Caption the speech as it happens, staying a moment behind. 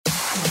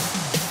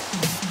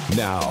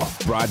Now,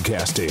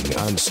 broadcasting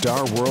on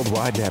Star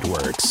Worldwide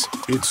Networks,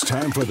 it's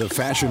time for the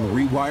Fashion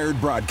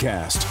Rewired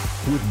broadcast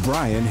with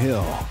Brian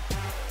Hill.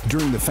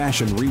 During the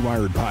Fashion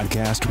Rewired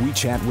podcast, we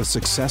chat with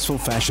successful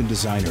fashion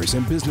designers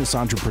and business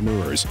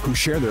entrepreneurs who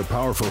share their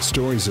powerful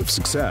stories of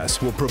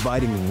success while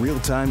providing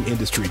real-time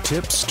industry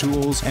tips,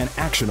 tools, and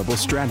actionable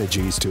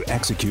strategies to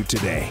execute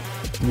today,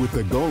 with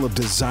the goal of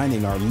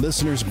designing our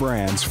listeners'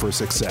 brands for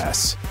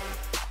success.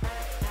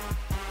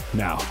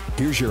 Now,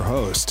 here's your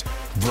host,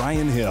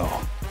 Brian Hill.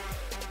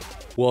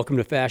 Welcome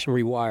to Fashion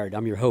Rewired.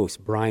 I'm your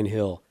host, Brian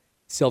Hill,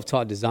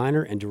 self-taught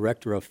designer and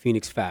director of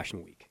Phoenix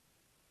Fashion Week.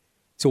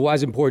 So why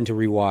is it important to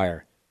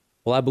rewire?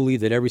 Well, I believe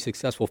that every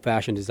successful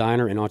fashion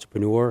designer and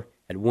entrepreneur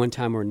at one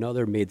time or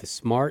another made the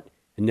smart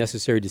and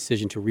necessary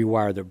decision to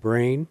rewire their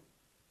brain,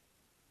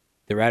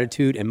 their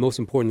attitude, and most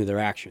importantly, their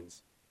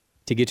actions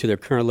to get to their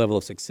current level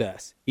of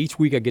success. Each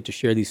week, I get to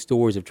share these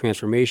stories of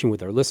transformation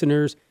with our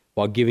listeners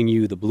while giving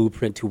you the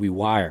blueprint to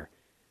rewire.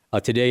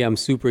 Today, I'm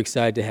super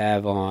excited to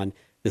have on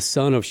the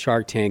son of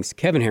Shark Tank's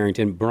Kevin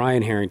Harrington,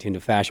 Brian Harrington, to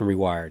Fashion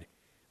Rewired.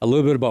 A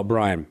little bit about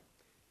Brian.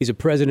 He's a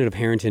president of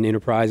Harrington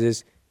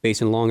Enterprises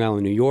based in Long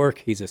Island, New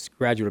York. He's a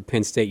graduate of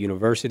Penn State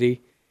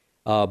University.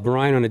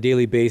 Brian, on a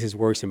daily basis,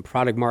 works in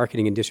product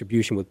marketing and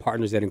distribution with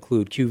partners that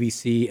include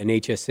QVC and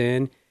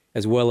HSN,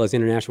 as well as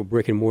international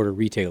brick and mortar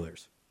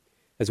retailers,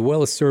 as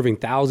well as serving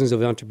thousands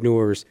of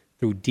entrepreneurs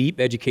through deep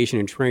education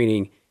and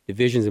training,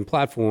 divisions and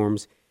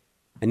platforms,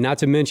 and not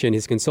to mention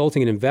his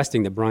consulting and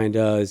investing that Brian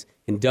does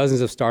in dozens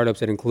of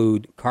startups that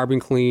include Carbon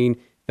Clean,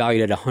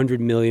 valued at $100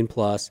 million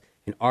plus,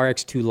 and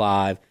RX2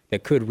 Live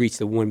that could reach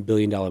the $1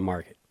 billion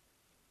market.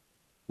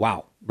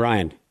 Wow,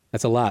 Brian,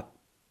 that's a lot.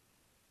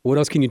 What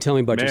else can you tell me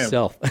about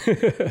yourself?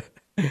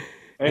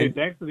 Hey,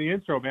 thanks for the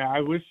intro, man.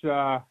 I wish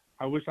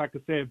I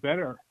could say it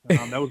better.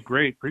 That was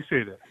great.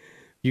 Appreciate it.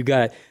 You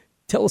got it.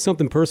 Tell us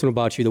something personal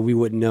about you that we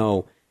wouldn't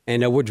know,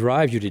 and what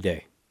drives you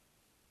today.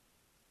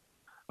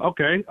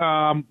 Okay.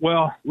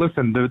 Well,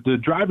 listen, the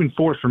driving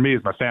force for me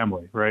is my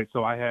family, right?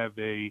 So I have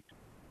a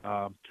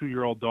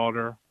 2-year-old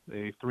daughter,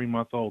 a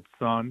 3-month-old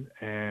son,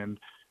 and,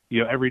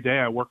 every day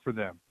I work for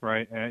them,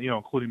 right? And,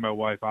 including my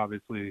wife,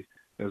 obviously,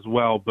 as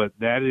well. But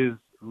that is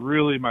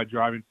really my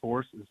driving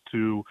force, is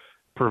to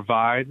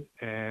provide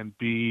and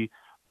be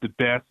the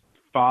best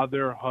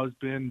father,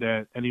 husband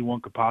that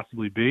anyone could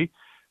possibly be.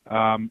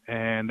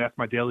 And that's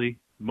my daily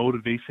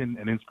motivation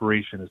and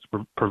inspiration, is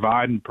to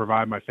provide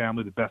my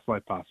family the best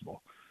life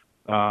possible.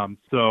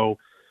 So,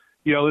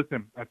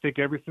 listen, I think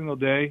every single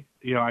day,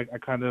 I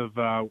kind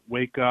of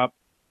wake up.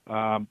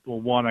 Well,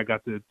 one, I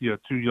got the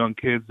 2 young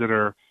kids that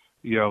are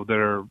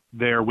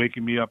there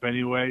waking me up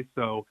anyway.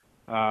 So,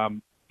 I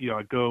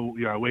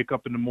wake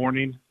up in the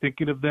morning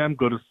thinking of them,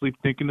 go to sleep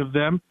thinking of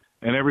them,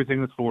 and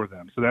everything is for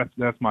them. So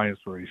that's my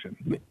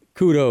inspiration.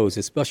 Kudos,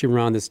 especially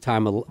around this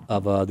time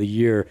of the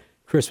year.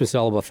 Christmas is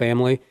all about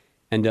family,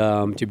 and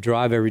to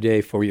drive every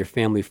day for your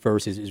family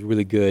first is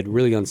really good,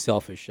 really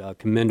unselfish,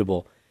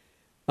 commendable.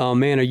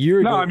 Man, a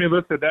year ago. No, I mean,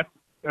 listen,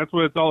 that's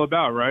what it's all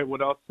about, right?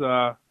 What else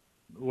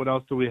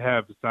do we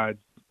have besides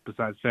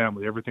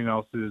family? Everything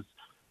else is,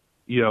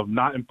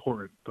 not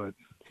important, but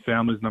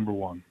family's number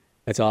one.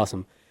 That's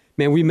awesome.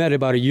 Man, we met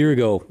about a year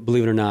ago,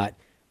 believe it or not,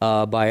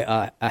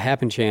 by a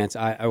happen chance.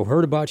 I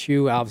heard about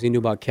you, I obviously knew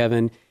about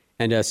Kevin,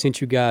 and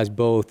sent you guys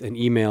both an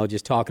email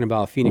just talking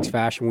about Phoenix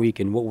Fashion Week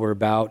and what we're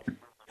about,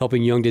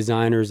 helping young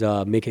designers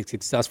make it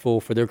successful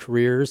for their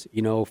careers,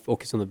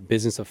 focus on the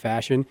business of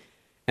fashion.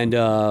 And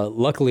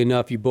luckily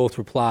enough, you both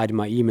replied to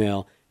my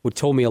email, which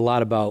told me a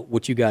lot about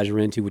what you guys are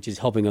into, which is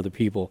helping other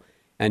people.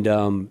 And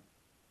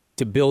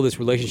to build this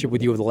relationship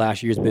with you over the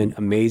last year has been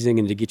amazing.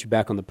 And to get you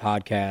back on the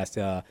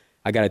podcast,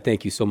 I got to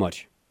thank you so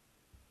much.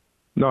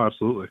 No,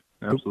 absolutely.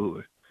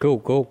 Absolutely.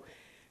 Cool.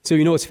 So,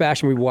 it's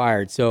Fashion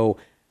Rewired. So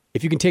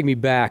if you can take me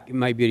back, it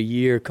might be a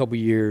year, a couple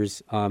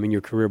years in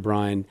your career,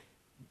 Brian,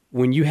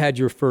 when you had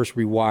your first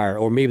rewire,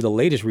 or maybe the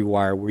latest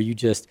rewire, where you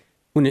just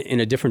went in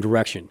a different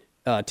direction.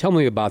 Tell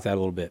me about that a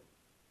little bit.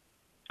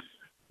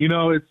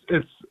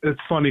 It's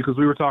funny because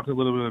we were talking a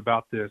little bit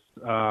about this.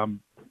 I'm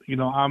a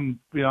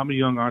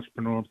young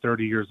entrepreneur. I'm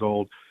 30 years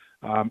old.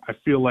 I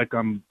feel like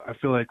I'm a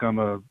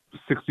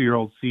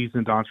 60-year-old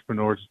seasoned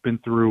entrepreneur. Just been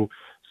through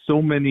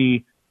so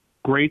many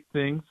great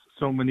things,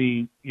 so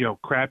many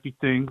crappy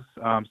things.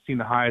 Seen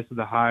the highest of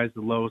the highs,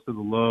 the lowest of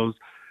the lows,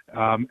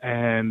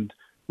 and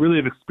really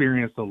have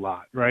experienced a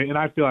lot, right? And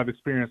I feel I've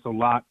experienced a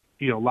lot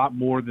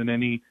more than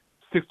any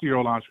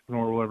 60-year-old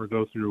entrepreneur will ever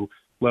go through,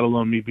 let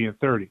alone me being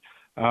 30.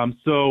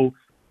 So,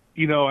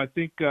 I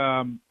think,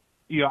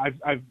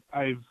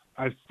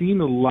 I've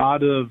seen a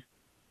lot of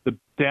the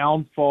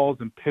downfalls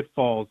and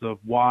pitfalls of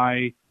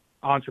why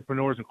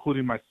entrepreneurs,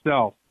 including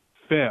myself,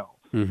 fail.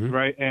 Mm-hmm.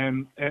 Right.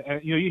 And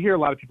you hear a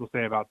lot of people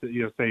say about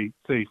say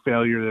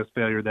failure this,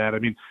 failure that. I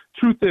mean,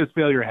 truth is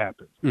failure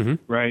happens.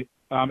 Mm-hmm. Right.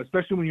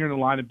 Especially when you're in a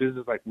line of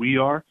business like we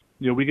are.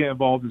 We get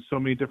involved in so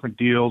many different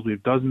deals. We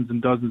have dozens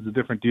and dozens of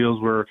different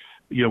deals where,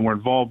 we're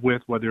involved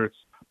with, whether it's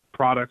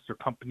products or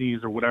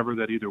companies or whatever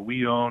that either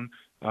we own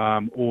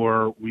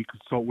or we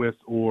consult with,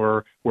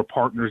 or we're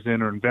partners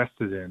in or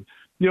invested in.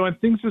 And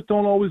things just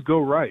don't always go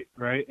right.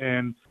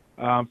 And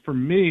for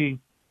me,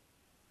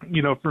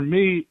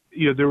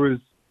 there was,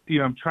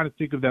 I'm trying to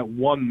think of that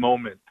one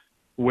moment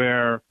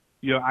where,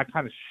 I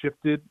kind of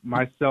shifted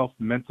myself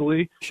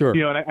mentally. Sure.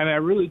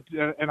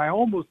 And I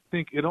almost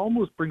think it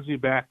almost brings me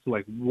back to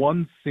like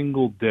one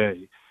single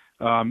day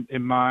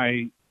in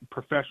my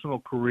professional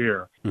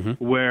career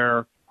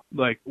where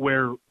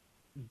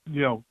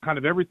kind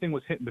of everything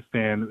was hitting the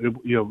fan.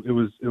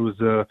 It was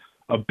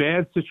a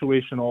bad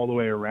situation all the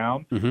way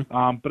around.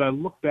 But I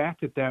look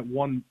back at that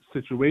one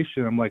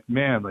situation. I'm like,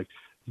 man,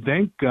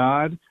 thank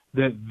God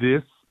that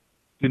this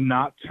did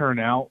not turn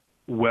out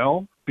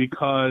well,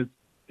 because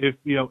if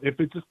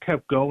it just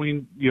kept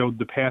going,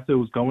 the path it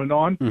was going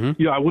on,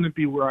 I wouldn't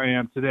be where I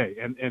am today.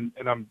 And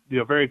I'm,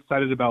 very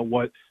excited about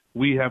what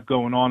we have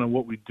going on and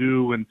what we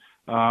do, and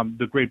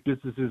the great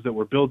businesses that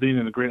we're building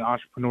and the great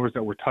entrepreneurs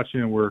that we're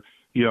touching and we're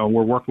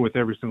working with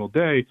every single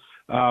day.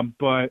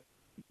 But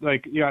I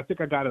think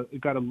I got a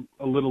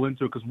little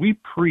into it because we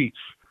preach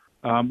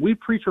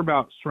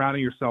about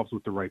surrounding yourselves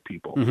with the right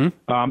people.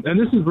 And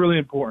this is really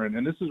important.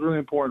 And this is really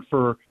important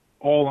for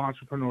all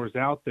entrepreneurs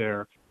out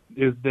there,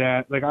 is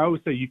that, I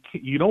always say,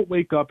 you don't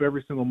wake up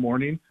every single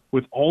morning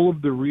with all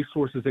of the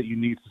resources that you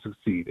need to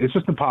succeed. It's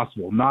just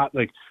impossible. Not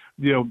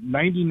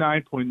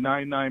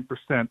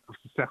 99.99% of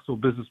successful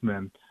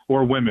businessmen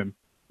or women,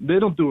 they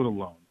don't do it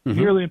alone.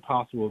 Nearly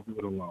impossible to do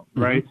it alone,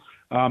 right?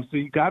 So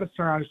you got to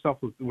surround yourself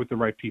with the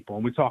right people.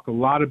 And we talk a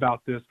lot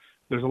about this.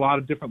 There's a lot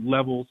of different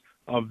levels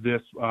of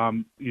this,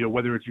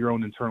 whether it's your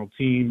own internal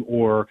team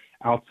or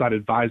outside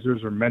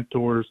advisors or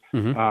mentors,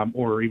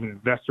 or even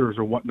investors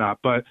or whatnot.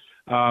 But,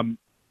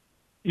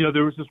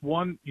 there was this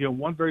one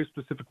very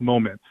specific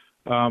moment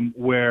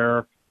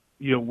where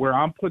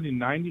I'm putting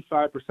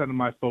 95% of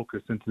my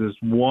focus into this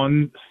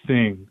one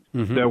thing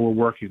that we're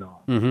working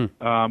on,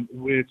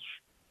 which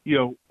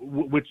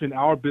in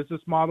our business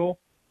model,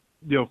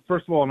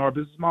 first of all, in our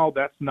business model,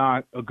 that's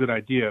not a good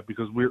idea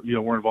because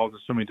we're involved in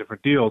so many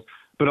different deals.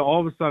 But all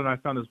of a sudden I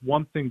found this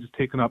one thing just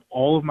taking up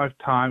all of my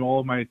time, all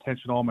of my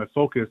attention, all of my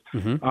focus.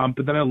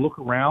 But then I look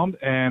around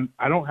and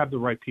I don't have the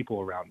right people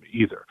around me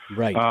either.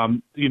 Right.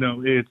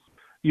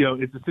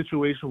 It's a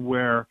situation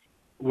where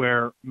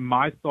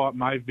my thought,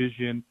 my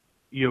vision,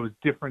 is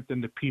different than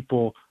the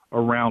people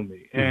around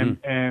me.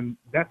 And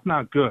that's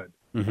not good.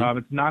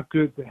 It's not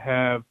good to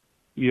have,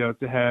 I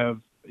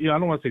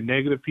don't want to say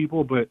negative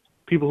people, but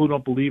people who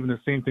don't believe in the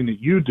same thing that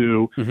you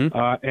do,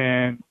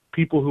 and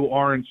people who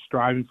aren't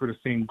striving for the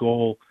same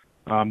goal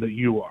that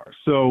you are.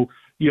 So,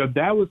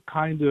 that was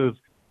kind of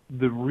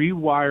the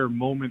rewire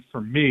moment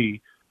for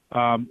me,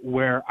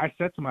 where I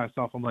said to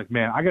myself, I'm like,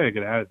 man, I got to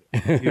get out of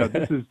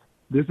this.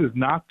 This is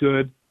not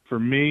good for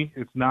me.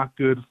 It's not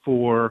good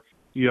for,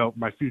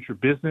 my future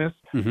business.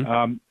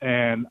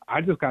 And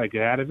I just got to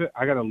get out of it.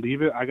 I got to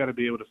leave it. I got to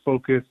be able to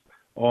focus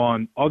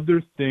on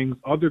other things,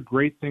 other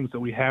great things that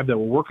we have that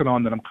we're working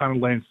on that I'm kind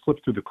of letting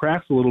slip through the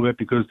cracks a little bit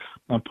because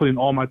I'm putting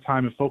all my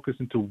time and focus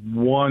into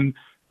one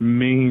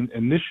main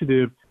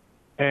initiative.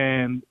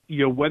 And,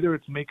 whether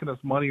it's making us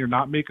money or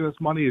not making us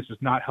money, it's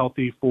just not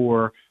healthy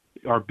for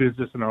our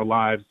business and our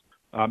lives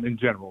in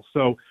general.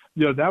 So,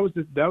 that was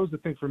the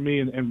thing for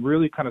me, and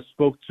really kind of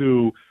spoke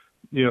to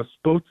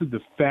the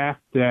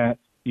fact that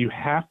you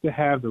have to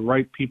have the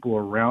right people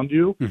around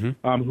you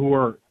who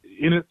are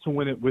in it to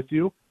win it with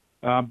you.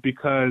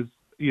 Because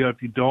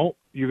if you don't,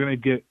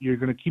 you're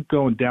gonna keep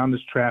going down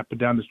this trap.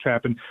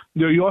 And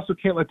you also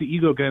can't let the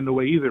ego get in the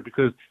way either,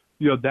 because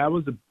that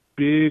was a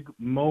big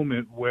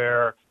moment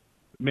where,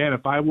 man,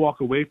 if I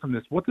walk away from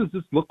this, what does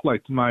this look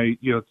like to my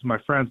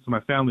friends, to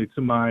my family,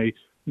 to my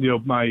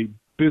my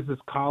business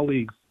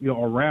colleagues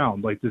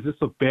around? Does this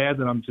look bad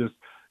that I'm just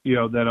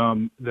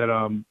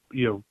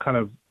kind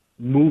of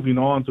moving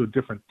on to a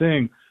different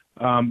thing?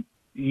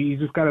 You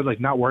just got to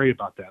not worry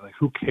about that.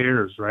 Who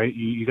cares, right?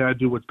 You got to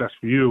do what's best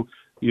for you.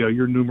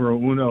 You're numero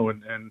uno.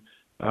 And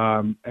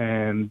that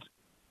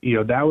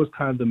was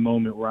kind of the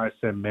moment where I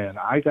said, man,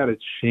 I got to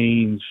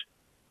change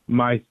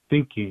my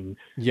thinking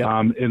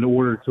in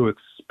order to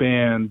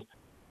expand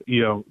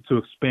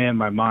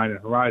my mind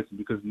and horizon.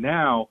 Because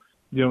now,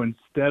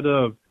 instead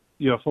of,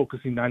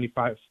 focusing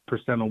 95%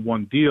 on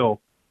one deal,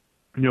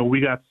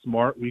 we got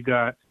smart. We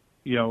got,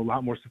 a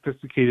lot more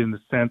sophisticated in the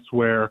sense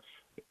where,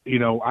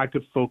 I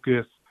could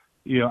focus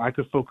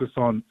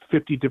on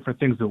 50 different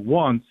things at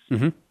once,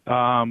 with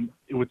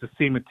the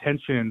same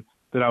attention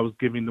that I was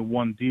giving to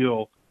one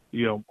deal,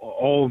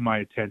 all of my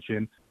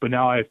attention, but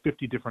now I have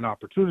 50 different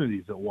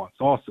opportunities at once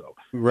also.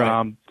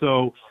 Right.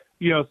 So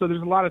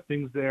there's a lot of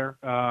things there,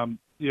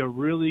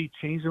 really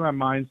changing my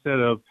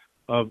mindset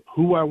of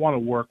who I want to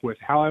work with,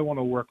 how I want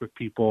to work with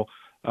people,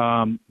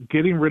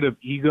 getting rid of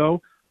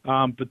ego,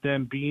 but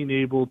then being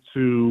able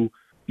to,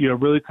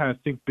 really kind of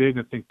think big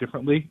and think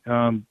differently,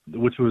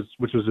 which was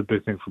a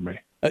big thing for me.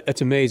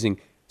 That's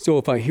amazing. So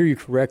if I hear you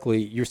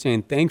correctly, you're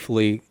saying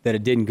thankfully that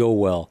it didn't go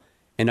well.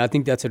 And I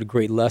think that's a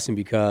great lesson,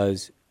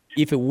 because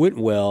if it went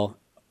well,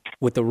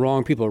 with the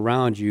wrong people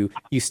around you,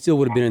 you still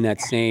would have been in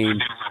that same,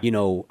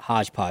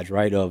 hodgepodge,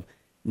 right? Of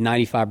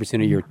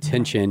 95% of your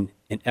attention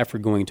and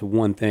effort going into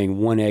one thing,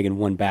 one egg in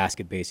one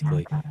basket,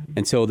 basically.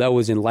 And so that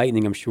was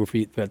enlightening, I'm sure,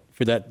 for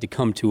that to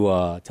come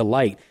to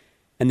light.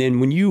 And then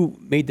when you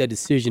made that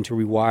decision to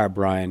rewire,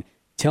 Brian,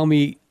 tell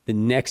me the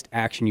next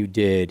action you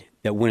did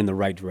that went in the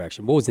right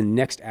direction. What was the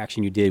next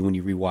action you did when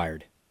you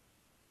rewired?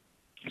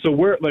 So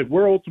we're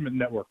ultimate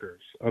networkers.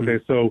 Okay.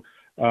 So,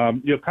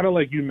 kind of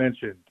like you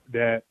mentioned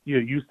that,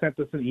 you sent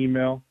us an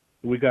email,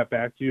 we got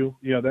back to you.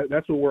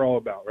 That's what we're all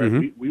about, right?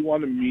 Mm-hmm. We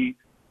want to meet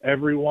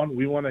everyone.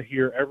 We want to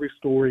hear every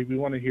story. We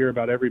want to hear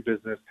about every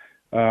business.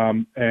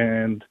 Because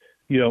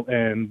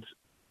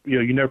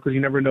you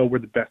never know where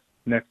the best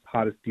next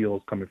hottest deal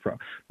is coming from.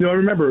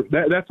 Remember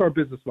that's our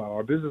business model.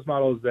 Our business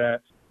model is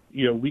that,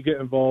 we get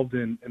involved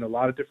in a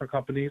lot of different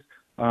companies,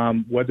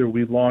 whether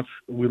we launch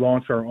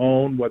our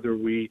own, whether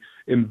we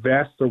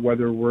invest, or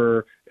whether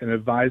we're an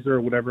advisor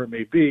or whatever it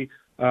may be.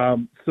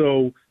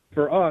 So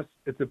for us,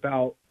 it's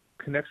about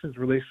connections,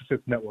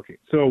 relationships, networking.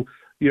 So,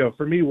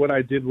 for me, what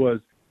I did was,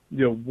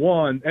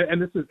 one,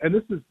 and this is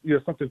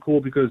something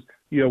cool because,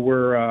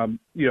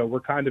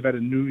 we're kind of at a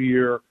new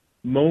year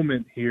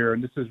moment here,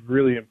 and this is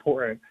really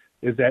important,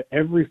 is that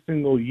every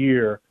single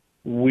year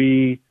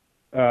we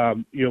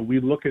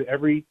look at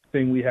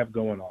everything we have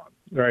going on.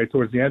 All right,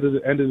 towards the end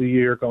of the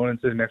year, going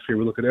into the next year,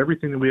 we look at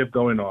everything that we have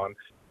going on,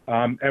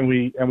 and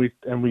we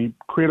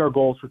create our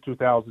goals for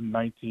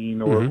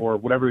 2019 or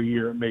whatever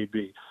year it may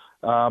be,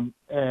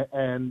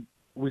 and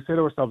we say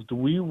to ourselves, do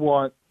we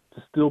want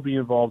to still be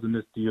involved in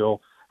this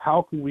deal?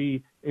 How can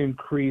we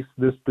increase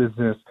this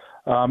business?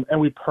 And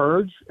we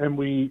purge and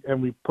we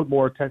put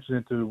more attention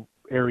into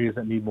areas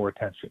that need more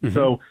attention.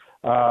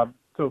 Mm-hmm.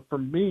 So for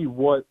me,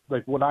 what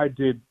I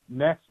did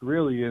next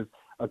really is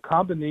a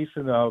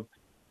combination of,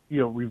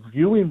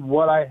 reviewing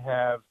what I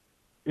have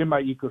in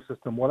my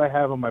ecosystem, what I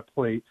have on my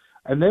plate,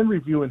 and then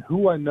reviewing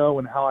who I know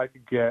and how I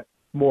could get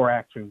more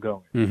action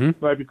going.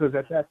 Mm-hmm. Right? Because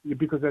at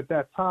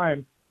that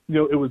time,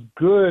 it was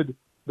good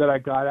that I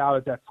got out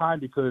at that time,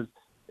 because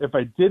if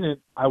I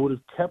didn't, I would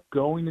have kept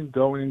going and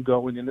going and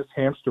going in this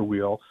hamster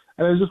wheel,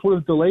 and I just would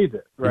have delayed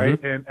it.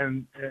 Right? Mm-hmm.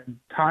 And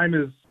time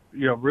is,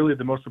 really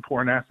the most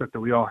important asset that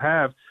we all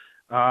have.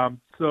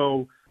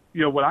 So,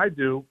 what I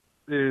do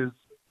is,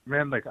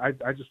 man,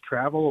 I just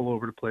travel all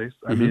over the place.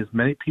 Mm-hmm. I meet as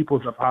many people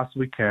as I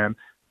possibly can,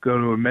 go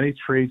to as many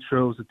trade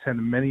shows, attend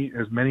as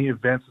many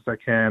events as I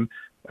can,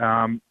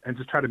 and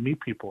just try to meet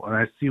people. And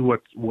I see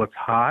what's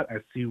hot.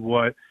 I see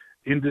what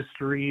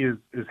industry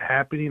is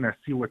happening. I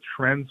see what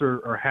trends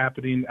are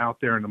happening out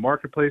there in the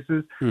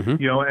marketplaces, mm-hmm.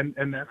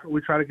 And that's what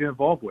we try to get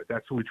involved with.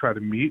 That's what we try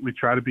to meet. We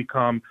try to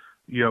become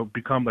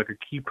like a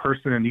key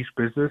person in each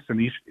business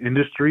and each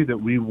industry that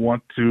we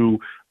want to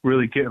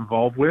really get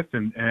involved with,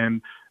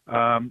 and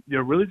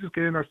really just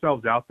getting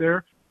ourselves out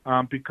there,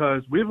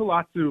 because we have a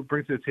lot to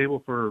bring to the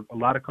table for a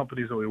lot of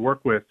companies that we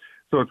work with.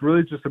 So it's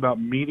really just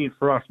about meeting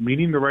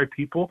the right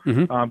people,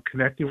 mm-hmm.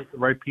 Connecting with the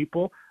right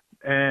people,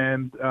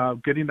 and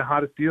getting the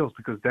hottest deals,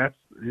 because that's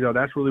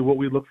really what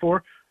we look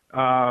for.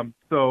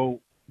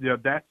 So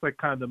that's like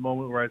kind of the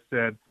moment where I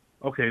said,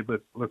 okay,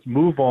 let's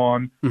move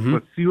on. Mm-hmm.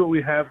 Let's see what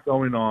we have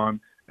going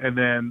on, and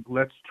then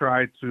let's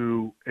try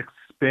to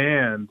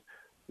expand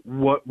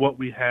what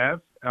we have,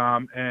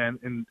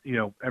 and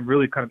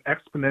really kind of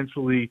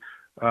exponentially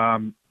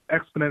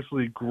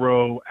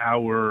grow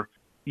our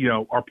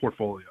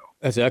portfolio.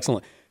 That's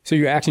excellent. So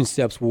your action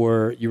steps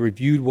were: you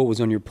reviewed what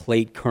was on your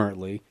plate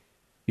currently,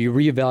 you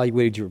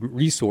reevaluated your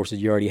resources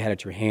you already had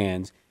at your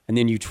hands, and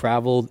then you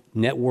traveled,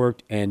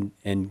 networked, and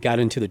got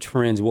into the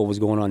trends, what was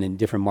going on in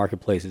different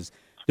marketplaces.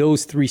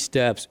 Those 3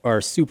 steps are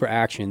super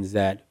actions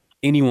that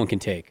anyone can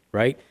take,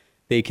 right?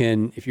 They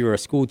can, if you're a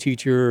school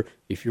teacher,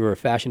 if you're a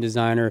fashion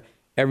designer,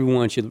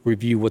 everyone should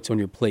review what's on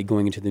your plate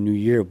going into the new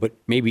year, but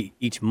maybe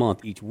each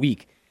month, each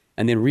week,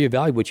 and then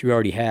reevaluate what you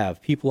already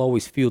have. People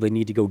always feel they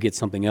need to go get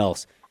something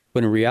else,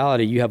 but in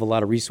reality, you have a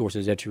lot of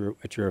resources at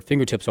your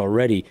fingertips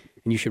already,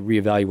 and you should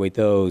reevaluate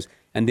those.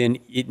 And then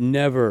it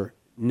never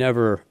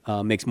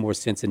makes more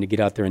sense than to get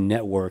out there and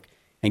network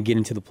and get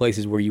into the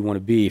places where you want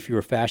to be. If you're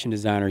a fashion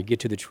designer, get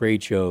to the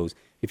trade shows.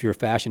 If you're a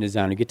fashion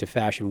designer, get to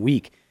Fashion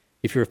Week.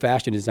 If you're a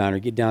fashion designer,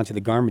 get down to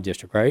the garment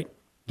district, right?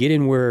 Get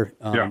in where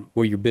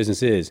your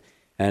business is.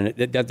 And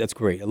that's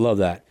great. I love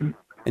that.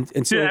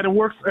 And so, and it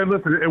works. And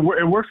listen,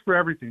 it works for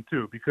everything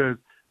too, because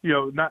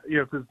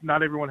because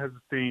not everyone has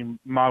the same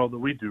model that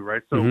we do,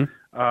 right? So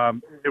mm-hmm.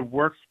 It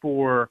works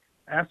for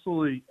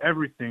absolutely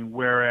everything.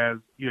 Whereas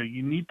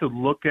you need to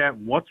look at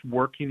what's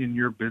working in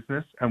your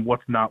business and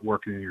what's not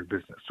working in your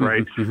business,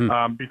 right?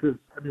 Mm-hmm. Because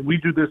we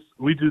do this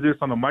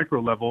on a micro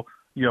level.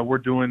 We're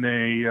doing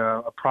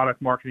a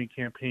product marketing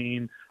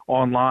campaign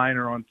online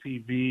or on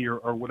TV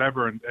or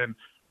whatever, and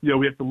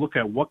we have to look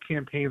at what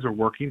campaigns are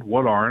working,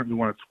 what aren't. We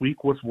want to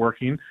tweak what's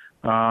working,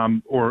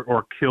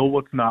 or kill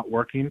what's not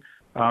working,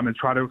 and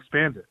try to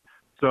expand it.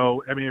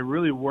 So, it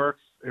really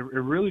works. It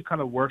really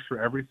kind of works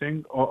for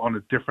everything on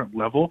a different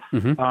level,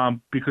 mm-hmm.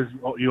 Because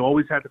you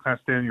always have to kind of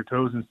stay on your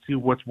toes and see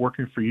what's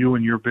working for you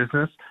and your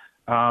business,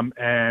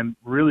 and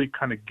really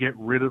kind of get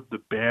rid of the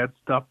bad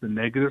stuff, the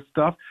negative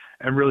stuff,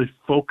 and really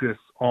focus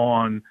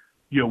on,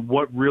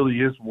 what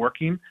really is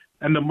working.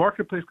 And the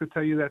marketplace could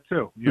tell you that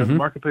too. The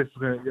marketplace is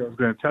going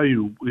to tell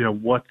you,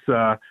 what's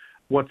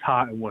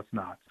hot and what's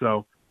not.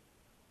 So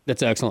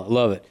that's excellent. I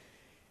love it.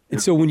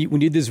 And so when you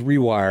did this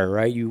rewire,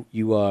 right, you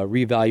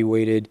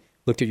reevaluated,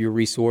 looked at your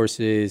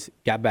resources,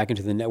 got back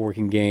into the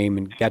networking game,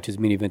 and got to as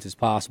many events as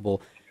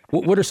possible.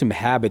 What are some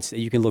habits that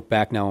you can look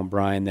back now on,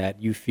 Brian,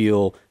 that you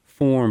feel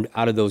formed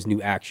out of those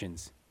new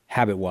actions,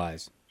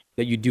 habit-wise,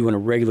 that you do on a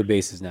regular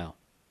basis now?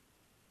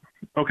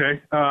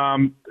 Okay.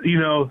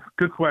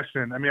 Good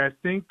question. I mean, I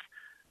think,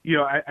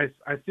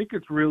 I think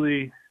it's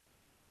really,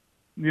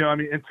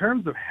 in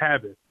terms of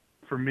habits,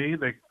 for me,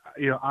 like,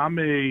 I'm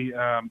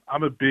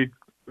a big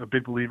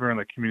believer in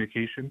like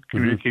communication.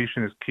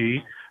 Communication is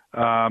key.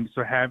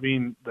 So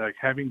having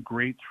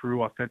great,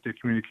 true,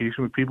 authentic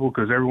communication with people,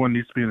 because everyone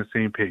needs to be on the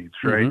same page,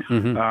 right?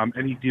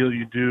 Any deal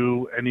you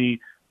do, any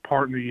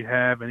partner you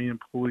have, any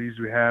employees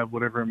you have,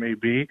 whatever it may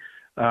be,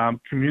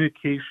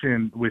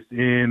 communication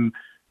within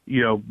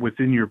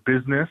your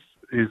business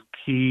is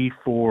key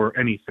for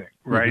anything,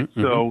 right?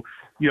 So,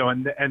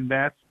 and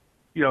that's,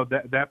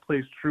 that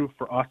plays true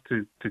for us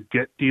to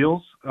get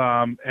deals,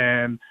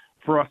 and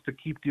for us to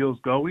keep deals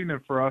going,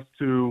 and for us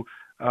to,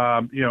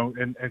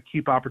 and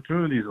keep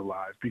opportunities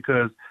alive,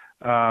 because,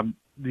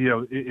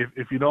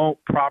 if you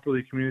don't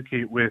properly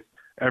communicate with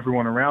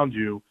everyone around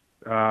you,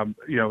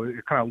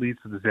 it kind of leads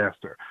to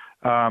disaster.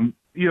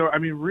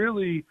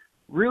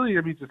 Really,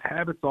 just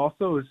habits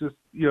also is just,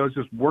 it's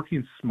just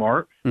working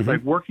smart,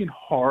 like working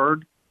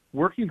hard.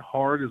 Working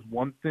hard is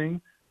one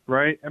thing,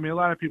 right? I mean, a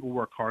lot of people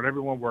work hard.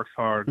 Everyone works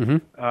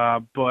hard.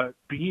 But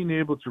being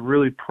able to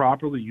really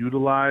properly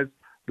utilize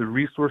the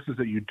resources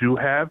that you do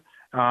have,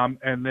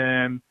 and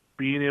then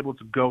being able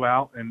to go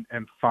out and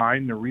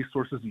find the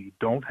resources that you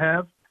don't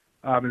have,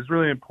 is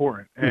really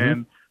important.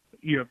 And,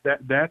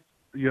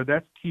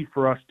 that's key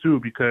for us too,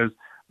 because,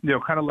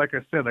 kind of like I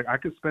said, like I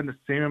could spend the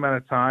same amount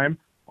of time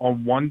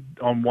on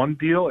one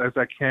deal as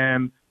I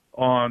can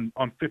on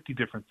 50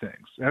 different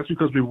things. And that's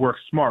because we work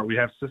smart. We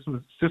have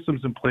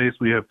systems in place.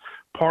 We have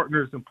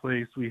partners in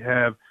place. We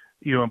have,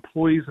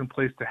 employees in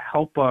place to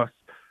help us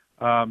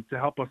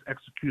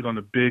execute on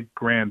the big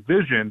grand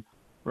vision,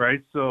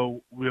 right?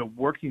 So we're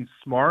working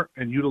smart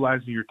and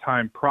utilizing your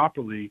time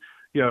properly.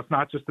 It's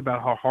not just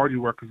about how hard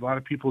you work, because a lot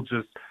of people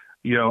just,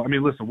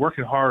 listen,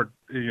 working hard,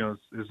 is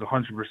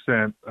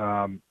 100%,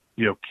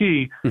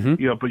 key,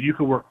 but you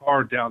can work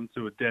hard down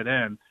to a dead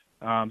end.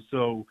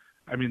 So,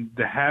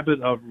 the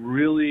habit of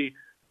really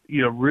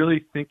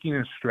thinking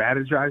and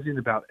strategizing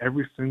about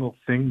every single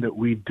thing that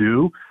we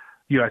do,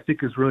 I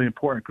think is really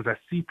important, because I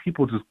see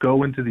people just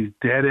go into these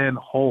dead end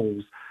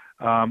holes,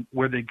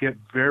 where they get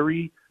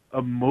very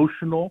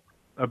emotional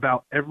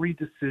about every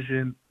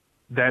decision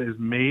that is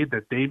made,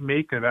 that they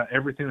make, about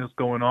everything that's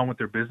going on with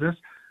their business.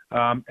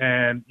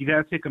 And you got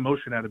to take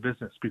emotion out of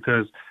business,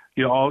 because,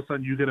 all of a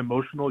sudden you get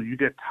emotional, you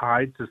get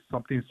tied to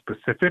something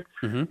specific,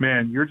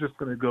 man, you're just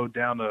going to go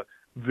down a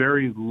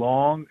very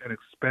long and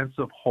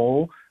expensive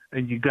hole.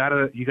 And you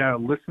gotta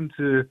listen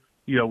to,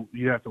 you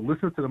have to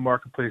listen to the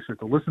marketplace, you have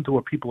to listen to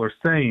what people are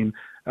saying,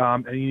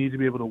 and you need to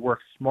be able to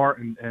work smart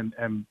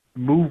and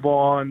move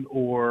on,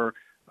 or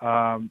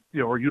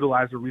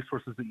utilize the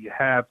resources that you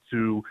have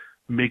to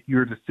make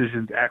your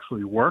decisions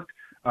actually work.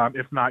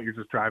 If not, you're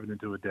just driving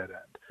into a dead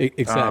end.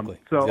 Exactly.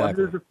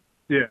 Exactly.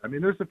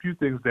 There's a few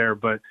things there,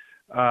 but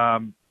I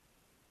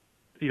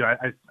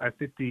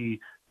think the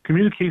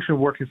communication,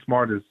 working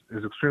smart is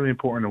extremely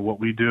important in what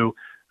we do,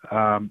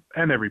 and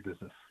every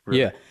business.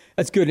 Really. Yeah,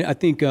 that's good. I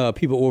think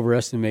people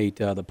overestimate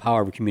the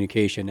power of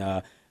communication.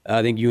 I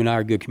think you and I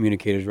are good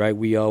communicators, right?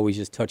 We always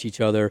just touch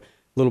each other a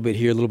little bit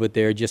here, a little bit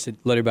there, just to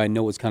let everybody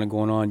know what's kind of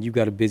going on. You've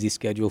got a busy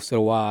schedule, so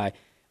do I.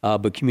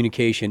 But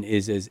communication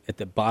is at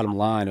the bottom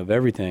line of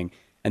everything.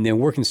 And then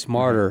working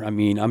smarter,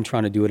 I'm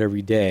trying to do it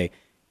every day.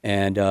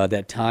 And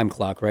that time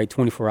clock, right?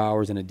 24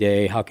 hours in a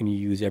day, how can you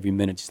use every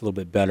minute just a little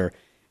bit better?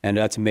 And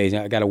that's amazing.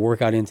 I got a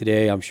workout in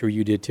today. I'm sure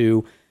you did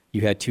too.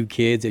 You had 2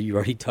 kids that you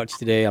already touched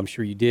today. I'm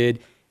sure you did.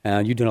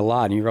 And you've done a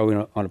lot, and you're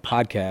already on a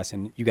podcast,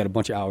 and you got a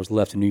bunch of hours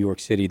left in New York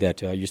City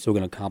that you're still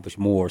going to accomplish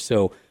more.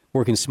 So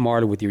working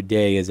smarter with your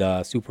day is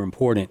super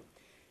important.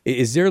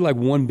 Is there like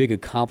one big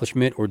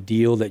accomplishment or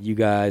deal that you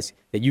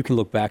can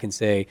look back and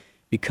say,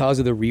 because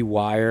of the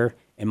rewire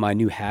and my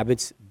new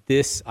habits,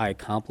 this I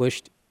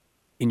accomplished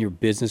in your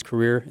business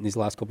career in these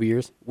last couple of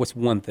years? What's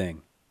one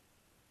thing?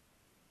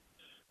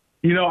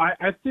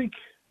 I think,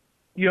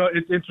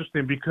 it's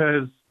interesting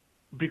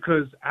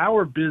because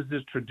our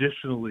business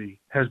traditionally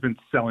has been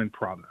selling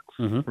products,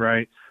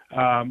 right?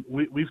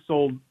 We've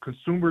sold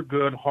consumer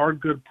good, hard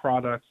good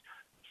products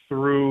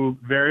through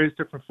various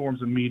different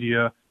forms of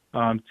media,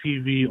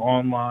 TV,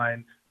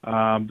 online,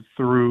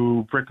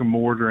 through brick and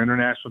mortar,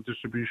 international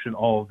distribution,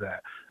 all of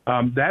that.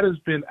 That has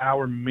been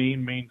our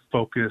main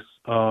focus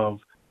of,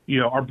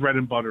 our bread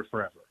and butter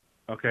forever.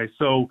 Okay.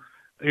 So,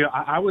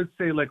 I would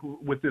say, like,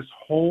 with this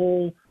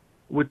whole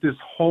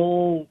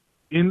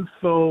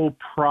info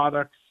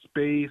products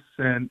space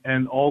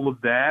and all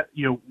of that,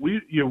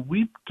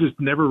 we just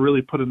never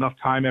really put enough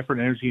time, effort,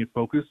 energy, and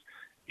focus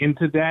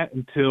into that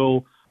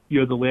until,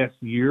 the last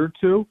year or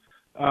two.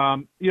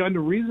 And the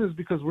reason is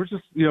because we're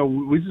just,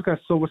 we just got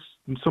so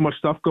much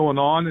stuff going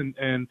on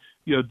and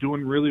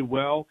doing really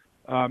well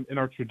in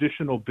our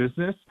traditional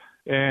business.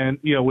 And,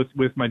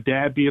 with my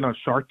dad being on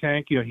Shark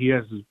Tank, he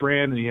has his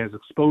brand and he has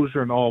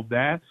exposure and all of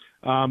that.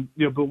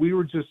 But we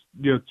were just,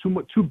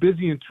 too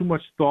busy and too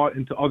much thought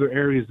into other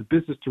areas of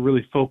business to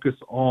really focus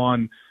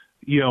on,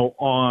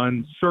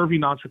 on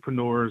serving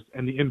entrepreneurs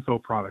and the info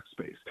product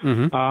space.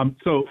 Mm-hmm.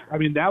 So,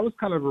 that was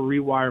kind of a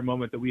rewire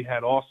moment that we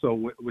had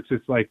also, which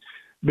is like,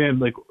 man,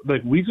 like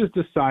we just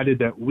decided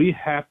that we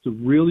have to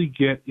really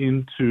get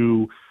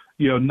into,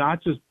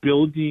 not just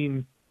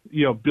building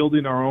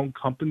our own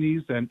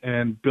companies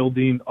and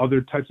building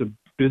other types of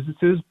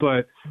businesses,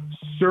 but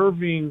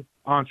serving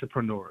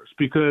entrepreneurs,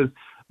 because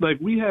like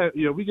we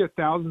get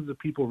thousands of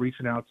people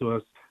reaching out to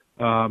us,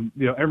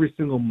 every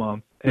single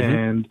month.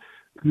 Mm-hmm.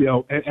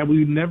 And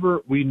we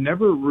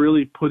never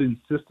really put in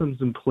systems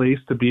in place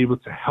to be able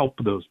to help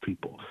those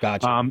people.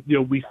 Gotcha.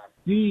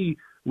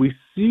 We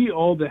see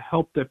all the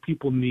help that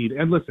people need.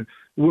 And listen,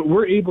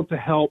 we're able to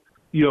help,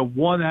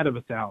 1 out of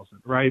 1,000,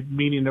 right?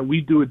 Meaning that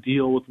we do a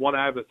deal with 1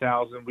 out of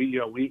 1,000.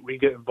 We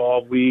get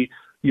involved. We,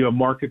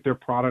 market their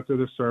product or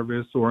their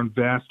service or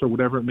invest or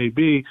whatever it may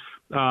be.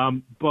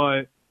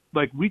 But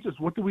like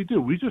what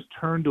do? We just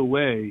turned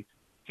away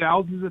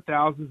thousands and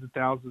thousands and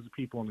thousands of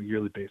people on a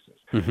yearly basis.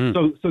 Mm-hmm.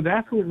 So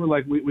that's what we're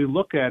like, we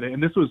look at it.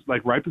 And this was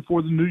like right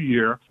before the new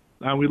year.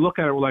 And we look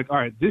at it, we're like, all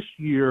right, this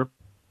year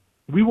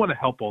we want to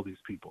help all these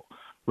people.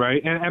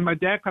 Right. And my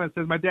dad kind of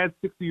says, my dad's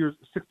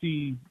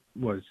 62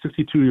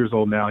 years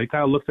old now. He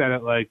kind of looks at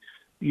it like,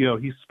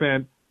 he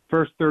spent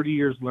first 30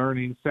 years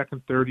learning,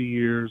 second 30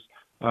 years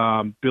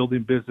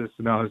building business.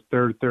 And now his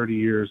third 30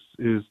 years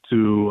is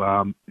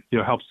to,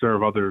 help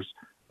serve others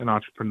and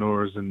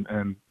entrepreneurs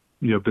and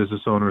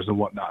business owners and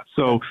whatnot.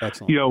 So,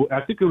 excellent.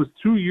 I think it was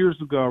 2 years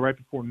ago, right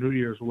before New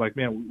Year's, we're like,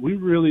 man, we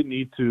really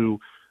need to,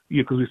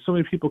 because there's so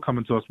many people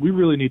coming to us, we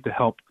really need to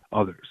help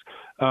others.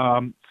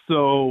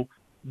 So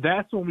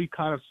that's when we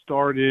kind of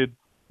started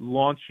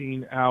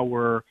launching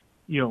our,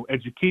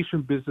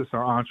 education business,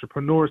 our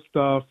entrepreneur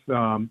stuff,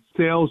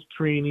 sales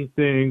training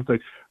things.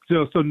 Like,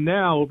 so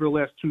now over the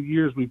last 2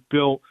 years, we've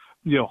built,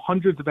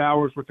 hundreds of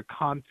hours worth of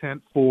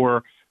content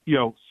for,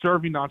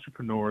 serving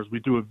entrepreneurs. We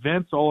do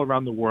events all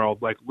around the world,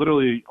 like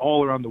literally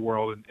all around the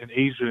world in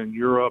Asia and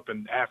Europe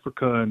and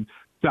Africa and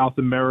South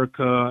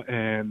America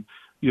and,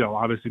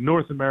 obviously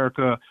North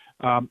America.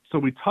 So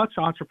we touch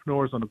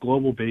entrepreneurs on a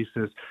global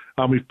basis.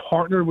 We've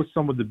partnered with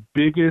some of the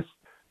biggest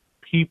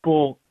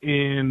people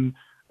in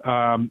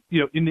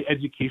the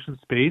education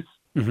space.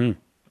 Mm-hmm.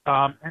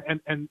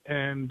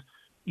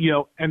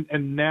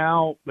 And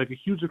now like a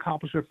huge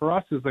accomplishment for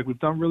us is like we've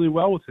done really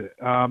well with it.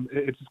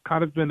 It's just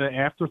kind of been an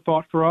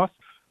afterthought for us.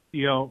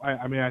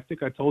 I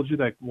think I told you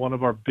that one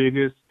of our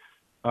biggest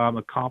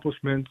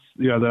accomplishments,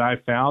 that I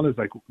found is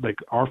like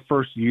our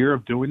first year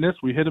of doing this,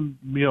 we hit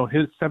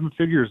 7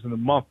 figures in a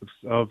month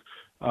of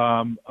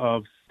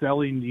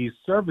selling these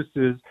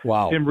services.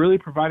 Wow. And really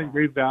providing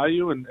great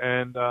value and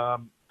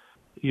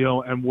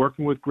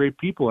working with great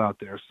people out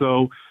there.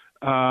 So,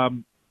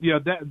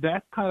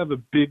 that's kind of a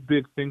big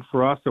thing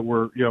for us that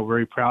we're,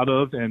 very proud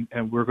of.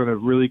 And we're going to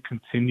really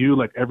continue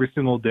like every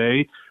single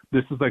day.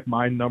 This is like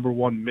my number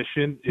one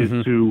mission is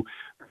mm-hmm. to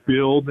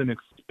build and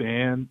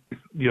expand,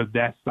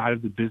 that side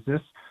of the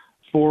business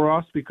for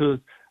us, because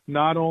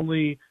not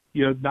only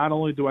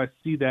do I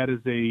see that as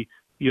a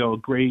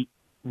great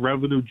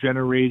revenue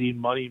generating,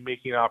 money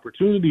making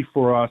opportunity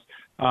for us,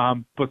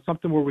 but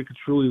something where we could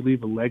truly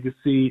leave a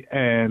legacy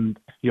and,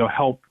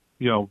 help,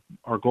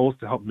 our goal is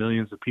to help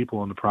millions of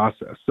people in the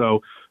process.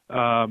 So,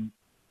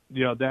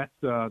 that's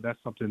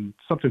something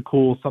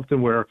cool,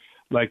 something where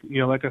like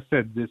I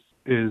said, this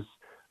is,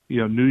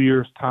 New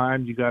Year's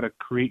time, you got to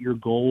create your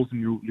goals and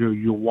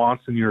your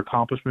wants and your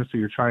accomplishments that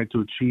you're trying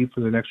to achieve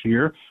for the next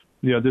year.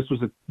 This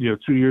was 2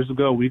 years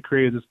ago, we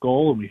created this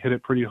goal and we hit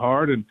it pretty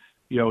hard and,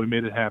 we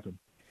made it happen.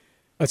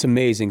 That's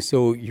amazing.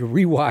 So you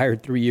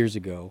rewired 3 years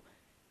ago.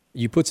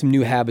 You put some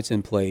new habits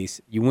in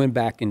place. You went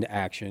back into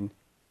action.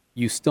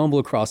 You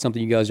stumbled across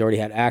something you guys already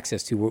had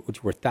access to,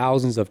 which were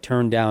thousands of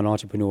turned down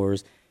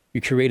entrepreneurs. You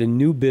create a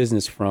new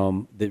business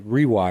from the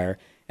rewire,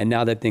 and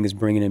now that thing is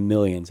bringing in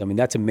millions. I mean,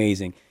 that's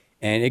amazing.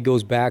 And it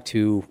goes back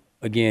to,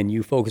 again,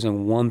 you focus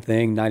on one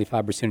thing,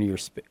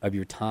 95% of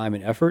your time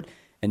and effort,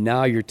 and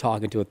now you're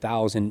talking to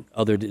 1,000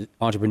 other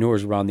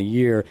entrepreneurs around the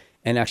year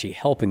and actually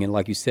helping, and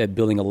like you said,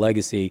 building a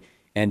legacy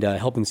and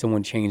helping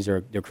someone change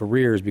their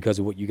careers because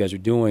of what you guys are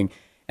doing.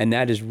 And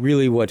that is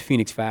really what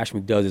Phoenix Fashion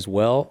Week does as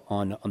well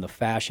on the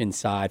fashion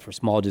side for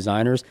small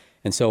designers.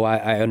 And so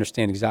I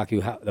understand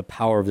exactly the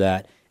power of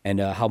that and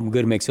how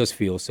good it makes us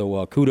feel.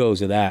 So kudos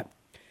to that.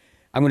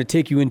 I'm going to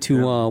take you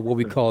into what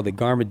we call the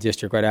Garment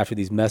District right after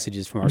these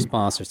messages from our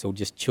sponsor. So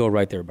just chill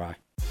right there, Bri.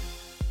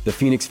 The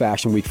Phoenix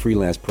Fashion Week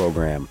Freelance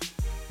Program.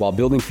 While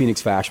building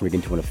Phoenix Fashion Week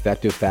into an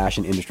effective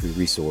fashion industry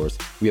resource,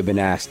 we have been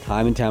asked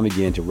time and time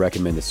again to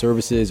recommend the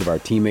services of our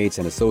teammates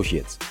and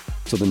associates.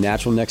 So the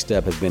natural next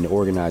step has been to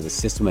organize a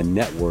system and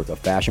network of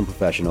fashion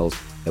professionals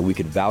that we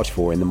could vouch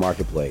for in the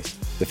marketplace.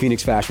 The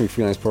Phoenix Fashion Week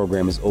Freelance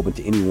Program is open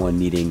to anyone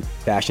needing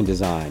fashion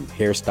design,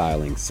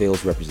 hairstyling,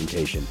 sales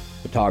representation,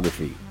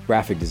 photography,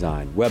 graphic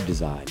design, web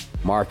design,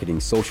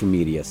 marketing, social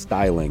media,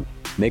 styling,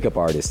 makeup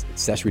artists,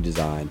 accessory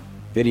design,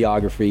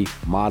 videography,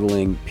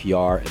 modeling,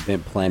 PR,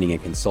 event planning,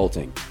 and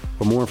consulting.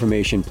 For more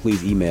information,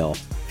 please email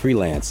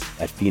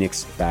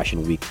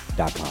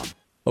freelance@phoenixfashionweek.com.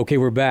 Okay,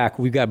 we're back.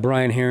 We've got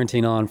Brian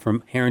Harrington on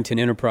from Harrington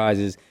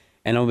Enterprises,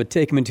 and I'm going to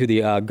take him into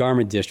the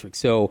garment district.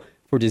 So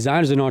for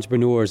designers and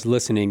entrepreneurs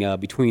listening,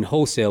 between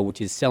wholesale,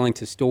 which is selling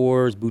to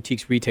stores,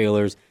 boutiques,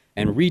 retailers,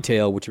 and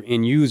retail, which are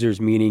end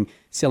users, meaning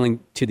selling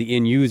to the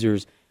end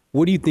users,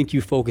 what do you think you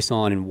focus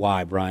on and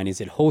why, Brian?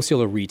 Is it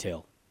wholesale or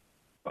retail?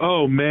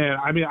 Oh, man.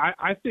 I mean,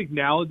 I think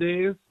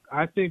nowadays,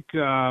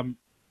 when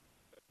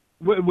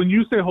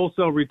you say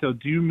wholesale retail,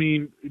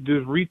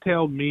 does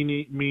retail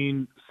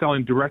mean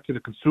selling direct to the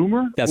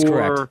consumer? That's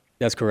correct.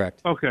 That's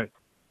correct. Okay.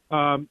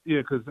 Yeah,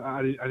 because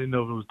I didn't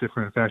know if it was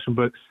different in fashion,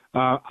 but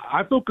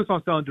I focus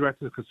on selling direct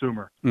to the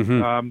consumer.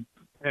 Mm-hmm.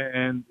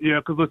 And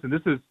because listen,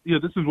 this is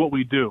what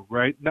we do,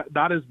 right?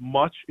 Not as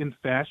much in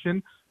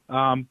fashion,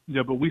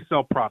 but we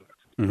sell products,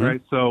 mm-hmm.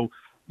 right? So,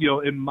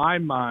 in my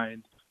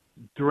mind,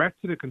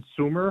 direct to the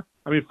consumer.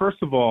 I mean,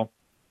 first of all,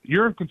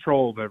 you're in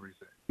control of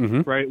everything,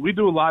 mm-hmm. right? We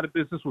do a lot of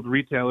business with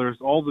retailers,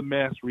 all the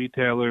mass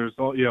retailers,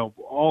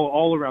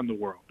 all around the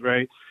world,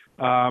 right?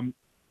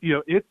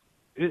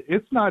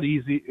 It's not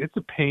easy. It's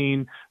a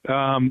pain.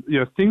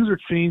 Things are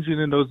changing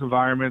in those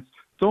environments.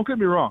 Don't get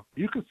me wrong.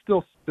 You could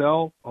still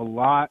sell a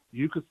lot.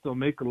 You could still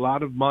make a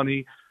lot of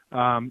money.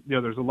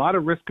 There's a lot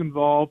of risk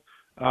involved,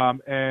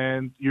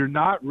 and you're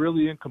not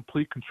really in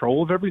complete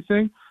control of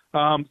everything.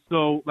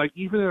 So,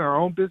 even in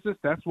our own business,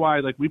 that's why,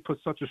 we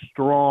put such a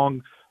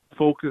strong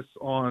focus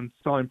on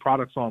selling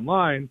products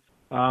online,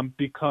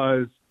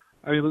 because,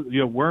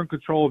 we're in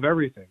control of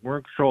everything. We're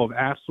in control of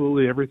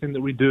absolutely everything that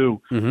we do,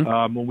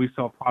 mm-hmm. When we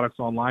sell products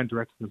online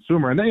direct to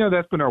consumer. And then,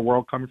 that's been our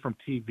world, coming from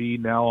TV,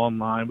 now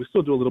online. We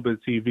still do a little bit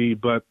of TV,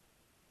 but,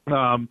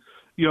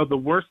 the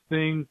worst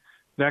thing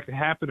that can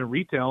happen in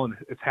retail, and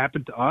it's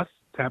happened to us,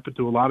 it's happened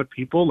to a lot of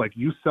people,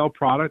 you sell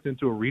product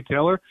into a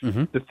retailer,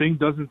 mm-hmm. the thing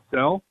doesn't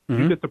sell,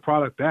 mm-hmm. you get the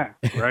product back,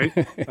 right?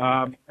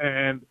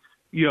 And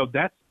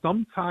that's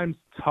sometimes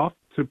tough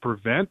to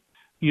prevent.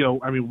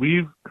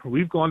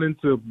 We've gone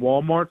into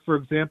Walmart, for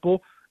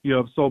example,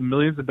 sold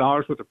millions of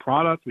dollars worth of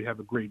product. We have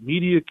a great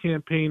media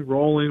campaign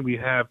rolling. We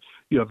have,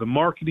 the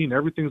marketing,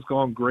 everything's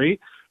gone great.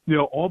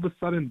 All of a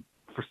sudden,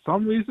 for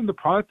some reason, the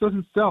product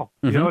doesn't sell.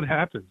 Mm-hmm. It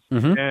happens.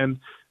 Mm-hmm. And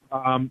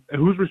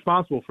who's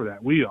responsible for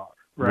that? We are,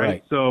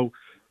 right? So,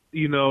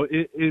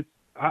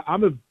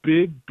 I'm a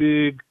big,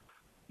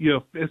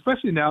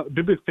 especially now,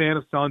 big fan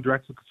of selling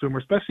direct to consumer,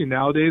 especially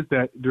nowadays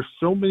that there's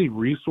so many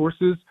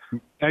resources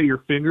at your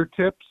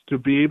fingertips to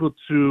be able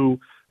to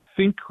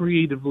think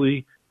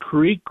creatively,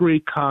 create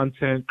great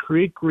content,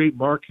 create great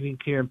marketing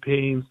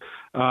campaigns,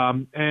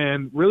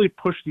 and really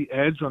push the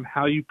edge on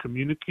how you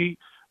communicate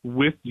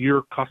with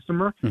your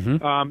customer.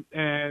 Mm-hmm.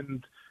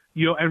 And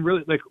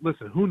really,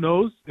 listen, who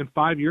knows? In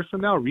 5 years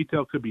from now,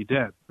 retail could be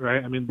dead,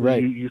 right? I mean,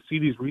 right. You see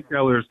these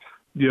retailers,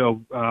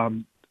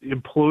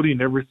 imploding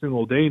every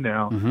single day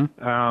now.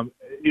 Mm-hmm.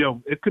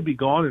 It could be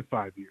gone in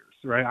 5 years,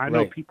 right? I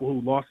know people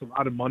who lost a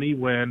lot of money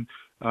when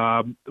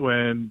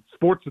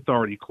Sports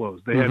Authority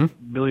closed. They mm-hmm.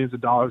 had millions of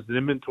dollars in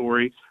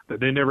inventory that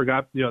they never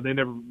got.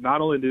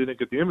 Not only did they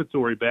get the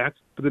inventory back,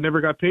 but they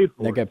never got paid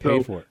for it. They got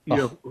paid for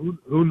it.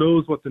 Who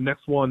knows what the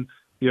next one?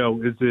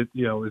 Is it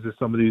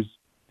some of these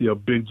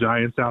big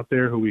giants out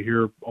there who we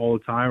hear all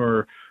the time,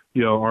 or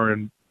are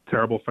in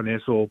terrible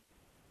financial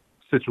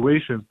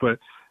situations? But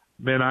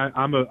man,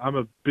 I'm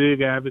a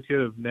big advocate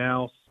of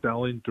now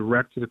selling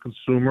direct to the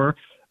consumer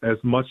as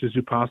much as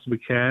you possibly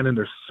can, and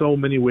there's so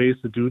many ways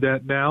to do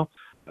that now.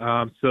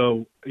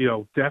 So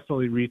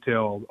definitely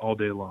retail all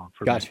day long.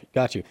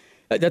 Got you.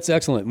 That's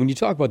excellent. When you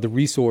talk about the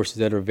resources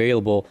that are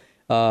available,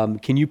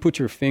 can you put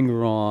your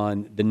finger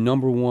on the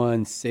number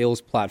one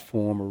sales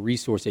platform or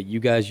resource that you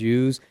guys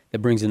use that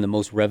brings in the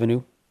most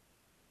revenue?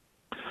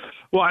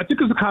 Well, I think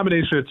it's a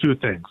combination of two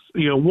things.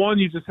 One,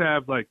 you just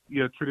have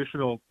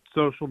traditional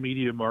social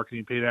media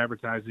marketing, paid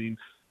advertising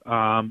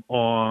on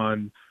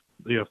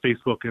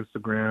Facebook,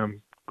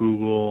 Instagram,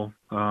 Google,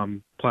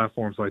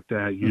 platforms like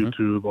that,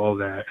 YouTube, all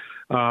that,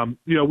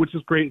 which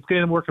is great. It's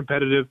getting more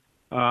competitive.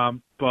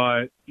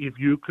 But if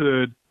you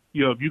could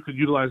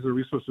utilize the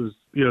resources,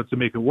 to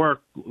make it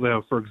work,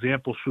 for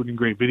example, shooting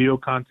great video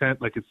content,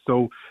 it's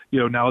so,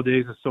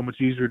 nowadays it's so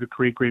much easier to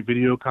create great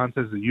video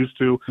content as it used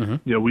to.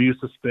 Mm-hmm. We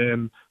used to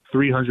spend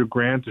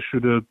 $300,000 to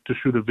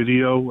shoot a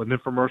video, an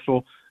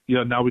infomercial.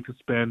 Now we could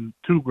spend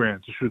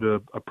 $2,000 to shoot a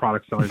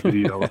product selling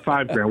video, or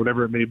 $5,000,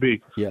 whatever it may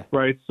be. Yeah.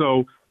 Right.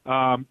 So,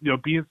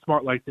 being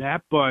smart like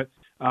that, but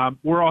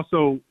We're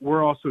also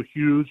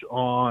huge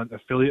on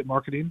affiliate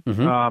marketing,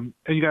 and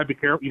you gotta be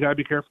careful. You gotta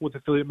be careful with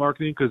affiliate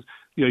marketing because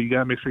you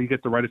gotta make sure you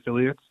get the right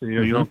affiliates.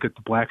 You don't get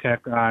the black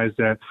hat guys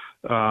that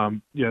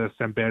that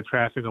send bad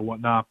traffic and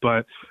whatnot.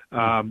 But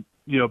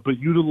but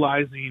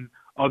utilizing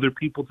other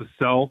people to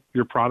sell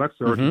your products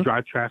or to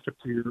drive traffic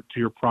to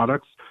your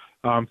products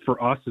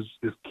for us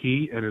is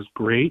key and is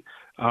great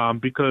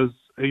because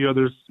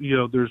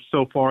there's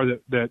so far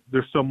that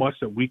there's so much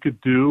that we could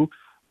do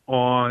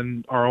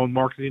on our own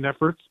marketing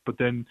efforts, but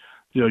then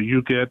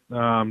you get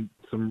some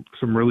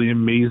really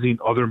amazing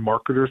other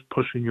marketers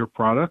pushing your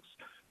products.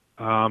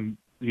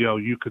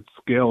 You could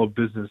scale a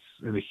business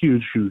in a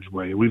huge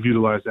way. We've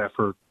utilized that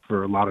for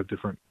a lot of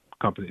different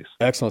companies.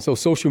 Excellent. So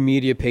social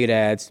media, paid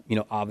ads,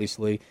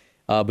 obviously,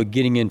 but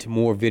getting into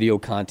more video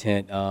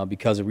content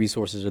because the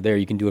resources are there.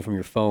 You can do it from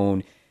your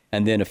phone,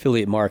 and then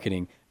affiliate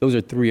marketing. Those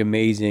are three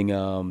amazing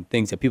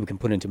things that people can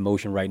put into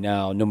motion right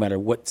now, no matter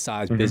what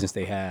size business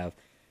they have.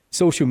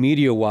 Social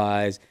media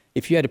wise,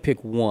 if you had to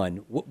pick one,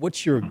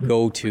 what's your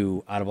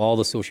go-to out of all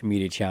the social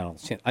media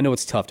channels? I know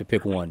it's tough to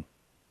pick one.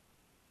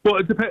 Well,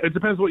 it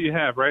depends what you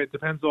have, right? It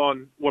depends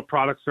on what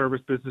product,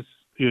 service, business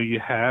you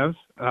have.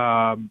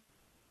 So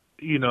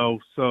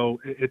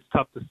it's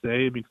tough to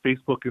say. I mean,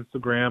 Facebook,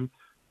 Instagram,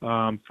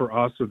 for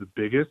us are the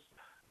biggest.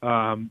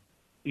 I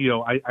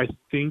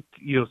think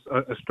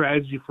a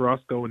strategy for us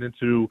going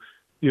into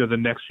the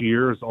next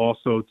year is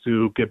also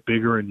to get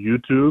bigger in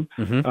YouTube.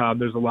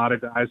 There's a lot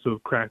of guys who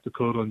have cracked the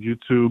code on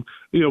YouTube.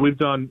 We've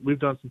done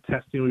some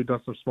testing. We've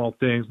done some small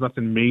things.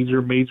 Nothing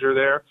major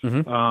there.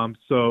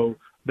 So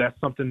that's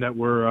something that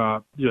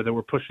we're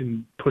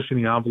pushing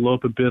the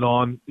envelope a bit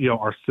on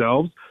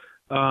ourselves.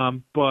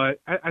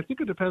 But I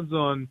think it depends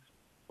on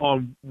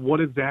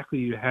what exactly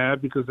you have,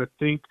 because I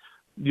think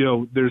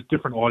there's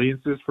different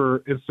audiences for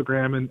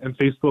Instagram and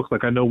Facebook.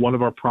 Like I know one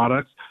of our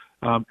products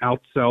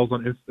outsells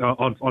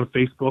on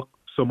Facebook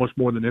so much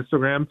more than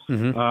Instagram.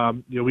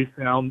 We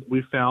found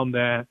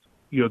that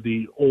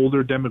the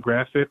older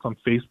demographic on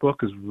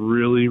Facebook is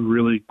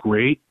really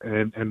great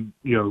and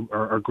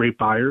are great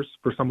buyers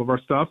for some of our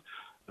stuff.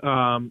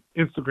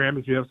 Instagram,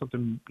 if you have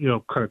something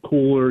kind of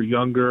cooler,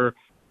 younger,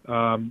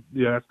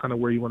 that's kind of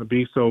where you want to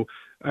be. So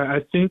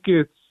I think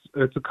it's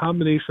a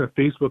combination of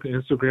Facebook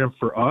and Instagram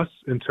for us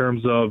in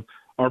terms of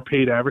our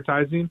paid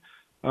advertising.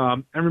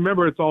 And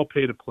remember, it's all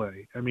pay to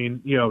play. I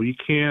mean, you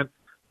can't,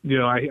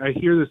 I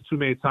hear this too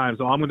many times.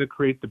 I'm going to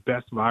create the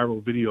best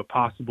viral video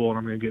possible and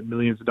I'm going to get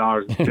millions of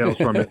dollars in sales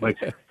from it. Like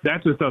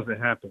that just doesn't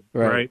happen,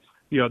 right?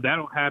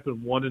 That'll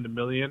happen 1 in a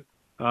million.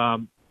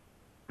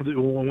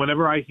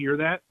 Whenever I hear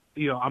that,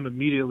 I'm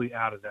immediately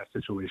out of that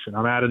situation.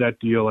 I'm out of that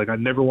deal. Like I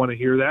never want to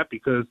hear that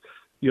because,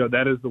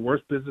 that is the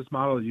worst business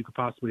model that you could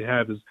possibly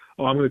have is,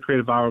 I'm going to create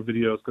a viral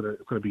video. It's going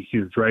to be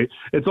huge, right?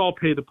 It's all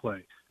pay to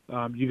play.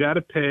 You got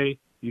to pay.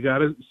 You got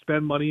to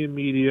spend money in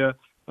media.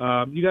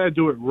 You got to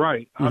do it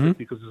right,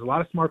 obviously, because there's a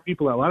lot of smart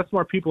people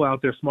out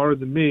there, smarter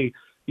than me,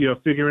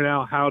 figuring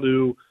out how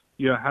to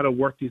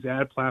work these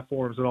ad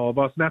platforms and all of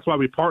us. And that's why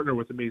we partner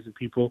with amazing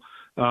people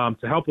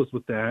to help us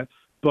with that.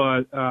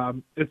 But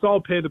it's all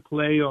pay to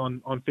play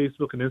on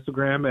Facebook and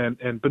Instagram,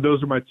 but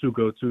those are my two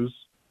go-tos.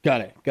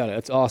 Got it.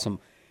 That's awesome.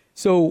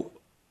 So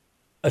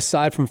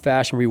aside from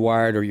Fashion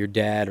Rewired or your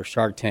dad or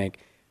Shark Tank,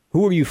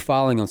 who are you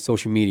following on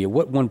social media?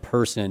 What one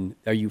person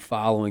are you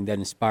following that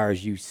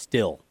inspires you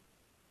still?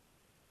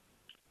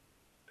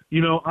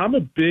 I'm a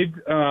big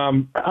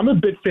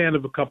fan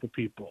of a couple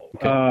people.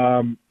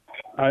 Okay.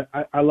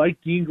 I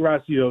like Dean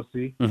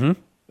Graziosi.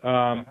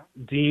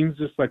 Dean's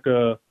just like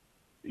a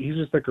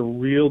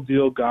real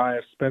deal guy.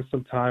 I've spent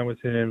some time with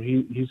him.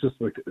 He's just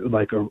like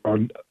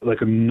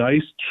a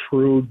nice,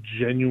 true,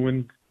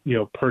 genuine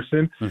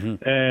person,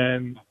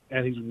 and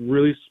he's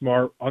really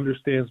smart,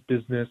 understands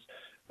business,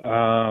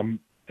 and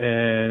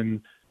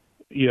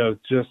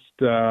just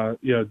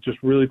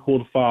really cool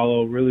to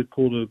follow, really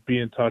cool to be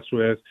in touch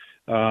with,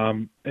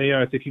 and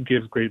I think he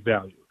gives great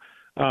value.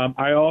 I'm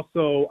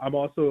also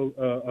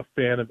a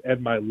fan of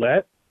Ed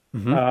Mylett.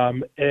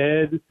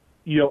 Ed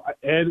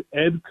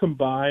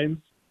combines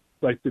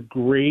like the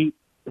great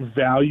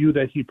value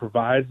that he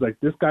provides. Like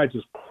this guy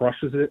just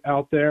crushes it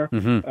out there.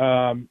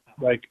 The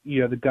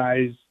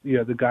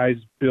guy's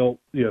built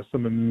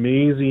some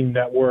amazing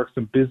networks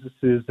and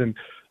businesses, and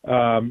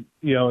and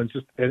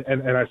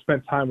I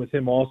spent time with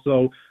him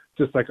also,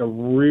 just like a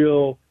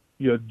real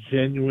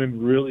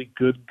genuine, really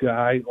good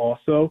guy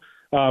also.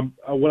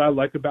 What I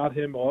like about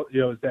him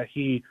is that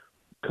he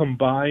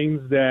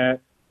combines that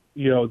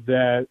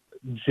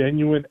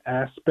genuine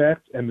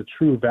aspect and the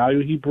true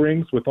value he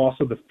brings with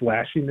also the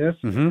flashiness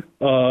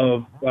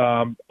of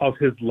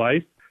his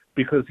life,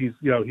 because he's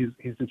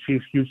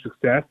achieved huge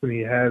success and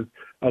he has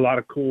a lot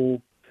of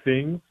cool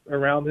things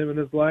around him in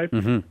his life.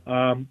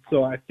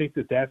 So I think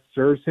that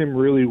serves him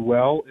really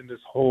well in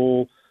this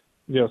whole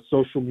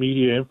social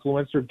media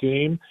influencer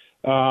game.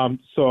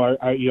 So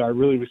I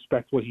really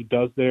respect what he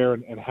does there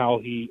and how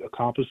he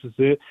accomplishes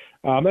it,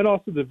 and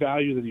also the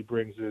value that he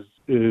brings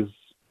is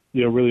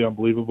really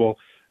unbelievable.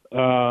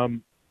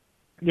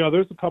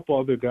 There's a couple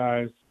other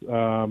guys.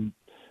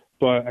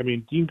 But I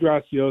mean, Dean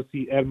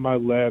Graziosi and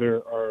Milet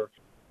are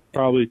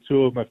probably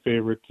two of my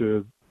favorite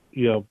to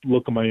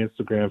look at my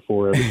Instagram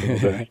for every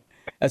single day.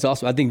 That's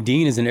awesome. I think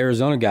Dean is an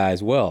Arizona guy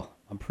as well.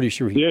 I'm pretty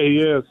sure he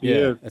is. He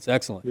is. That's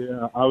excellent.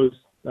 Yeah, I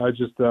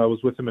just was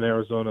with him in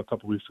Arizona a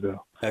couple weeks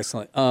ago.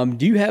 Excellent.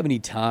 Do you have any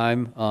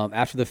time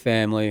after the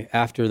family,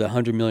 after the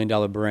 $100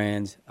 million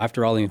brands,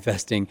 after all the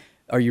investing?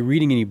 Are you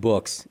reading any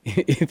books?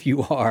 If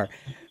you are,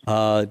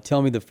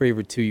 tell me the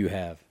favorite two you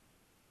have.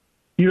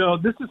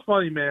 This is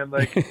funny, man.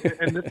 Like,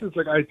 and this is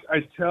like I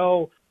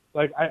tell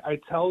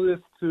this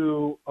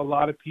to a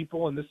lot of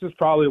people, and this is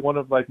probably one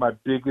of like my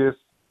biggest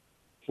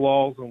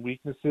flaws and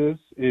weaknesses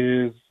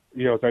is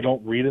I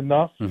don't read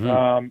enough.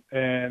 Mm-hmm.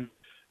 And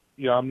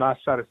I'm not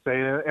shy to say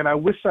it, and I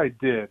wish I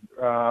did.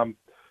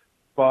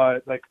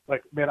 But like,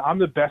 man, I'm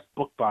the best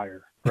book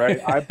buyer,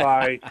 right? I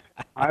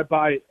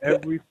buy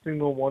every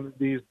single one of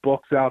these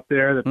books out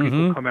there that people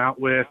Mm-hmm. come out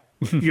with.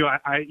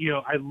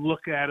 I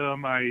look at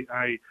them,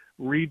 I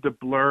read the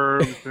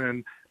blurbs,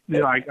 and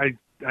I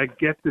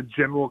get the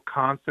general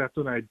concept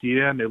and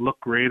idea, and they look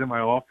great in my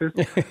office.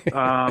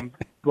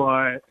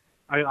 But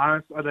I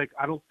honestly,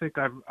 I don't think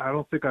I've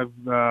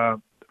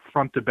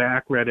front to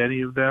back read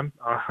any of them,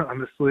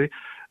 honestly.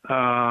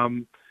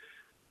 So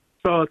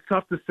it's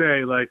tough to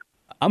say. Like,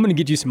 I'm going to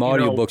get you some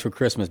audiobooks for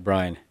Christmas,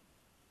 Brian.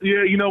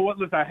 Yeah, you know what?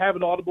 Listen, I have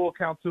an Audible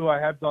account too. I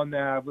have done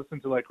that. I've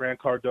listened to like Grant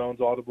Cardone's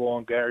Audible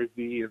on Gary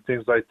Vee and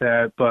things like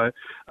that. But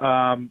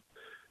I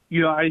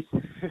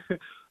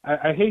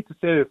hate to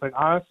say this. Like,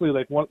 honestly,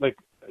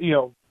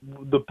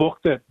 the book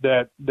that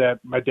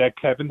my dad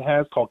Kevin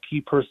has called Key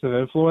Person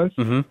of Influence.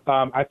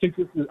 Mm-hmm. I think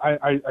this is.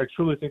 I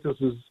truly think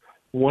this is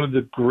one of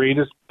the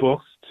greatest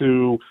books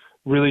to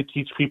really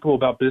teach people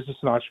about business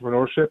and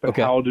entrepreneurship and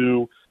how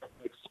to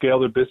scale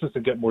their business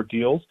and get more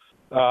deals.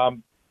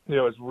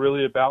 It's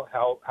really about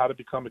how to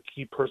become a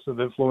key person of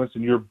influence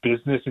in your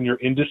business, in your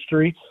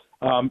industry,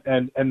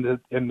 and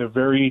the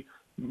very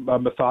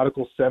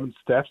methodical 7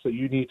 steps that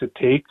you need to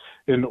take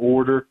in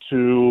order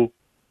to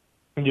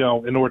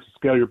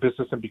scale your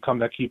business and become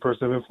that key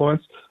person of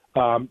influence.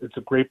 It's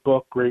a great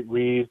book, great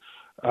read.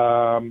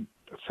 I'm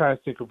trying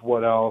to think of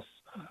what else.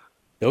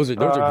 Those are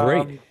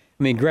great.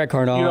 I mean, Grant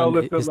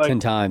Cardone is 10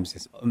 times.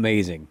 It's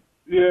amazing.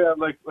 Yeah,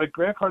 like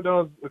Grant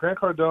Cardone's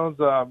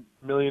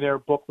millionaire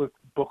booklet's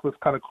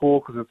kind of cool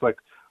because it's like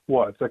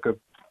it's like a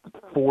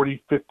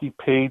 40, 50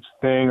 page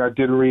thing. I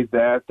did read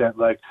that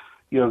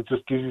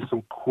just gives you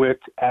some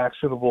quick,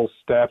 actionable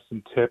steps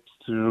and tips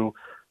to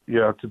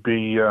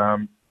be a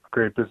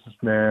great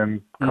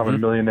businessman, become a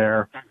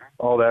millionaire,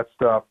 all that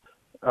stuff.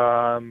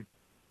 I'm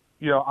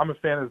a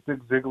fan of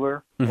Zig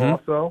Ziglar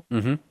also.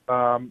 Mm-hmm.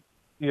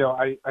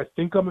 I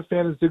think I'm a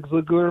fan of Zig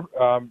Ziglar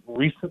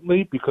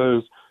recently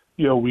because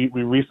we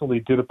recently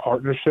did a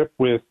partnership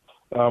with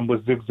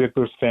Zig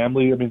Ziglar's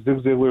family. I mean,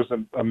 Zig Ziglar's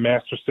a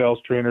master sales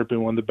trainer,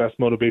 been one of the best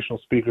motivational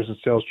speakers and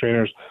sales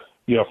trainers,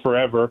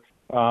 forever.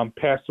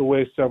 Passed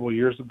away several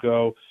years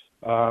ago.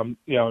 And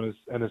his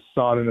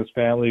son and his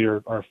family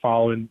are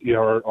following,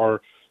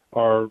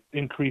 are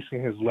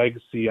increasing his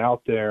legacy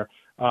out there.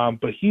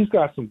 But he's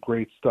got some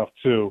great stuff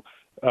too.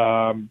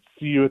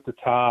 See You at the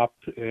Top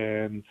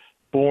and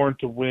Born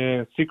to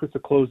Win, Secrets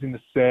of Closing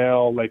the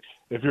Sale. Like,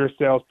 if you're a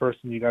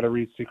salesperson, you got to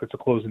read Secrets of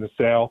Closing the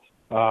Sale.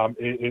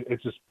 It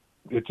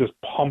just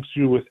pumps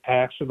you with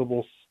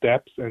actionable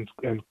steps and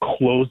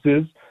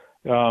closes.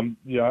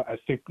 I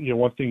think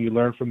one thing you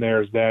learn from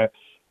there is that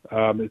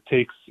it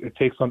takes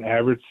on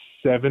average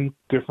 7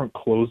 different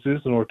closes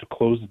in order to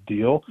close a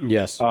deal.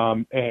 Yes.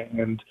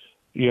 And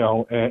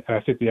I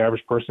think the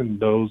average person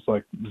knows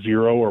like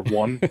 0 or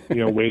 1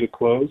 way to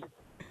close.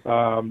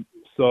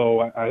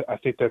 So I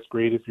think that's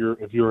great if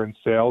you're in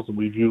sales, and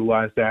we've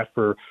utilized that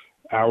for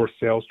our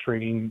sales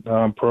training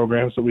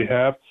programs that we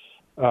have.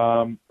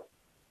 I'm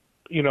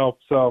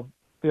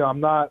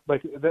not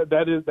like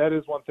that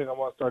is one thing I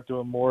want to start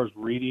doing more, is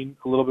reading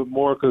a little bit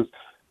more, because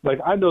like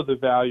I know the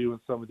value in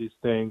some of these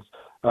things.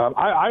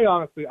 I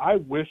honestly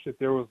wish that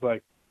there was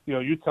like,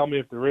 you tell me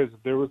if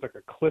there was like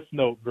a Cliff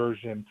Note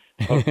version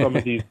of some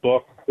of these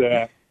books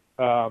that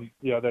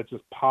that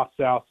just pops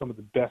out some of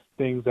the best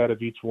things out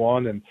of each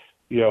one, and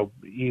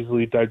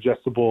easily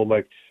digestible,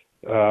 like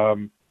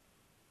there's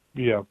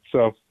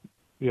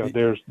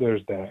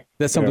that.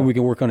 That's something we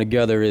can work on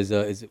together. Is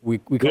we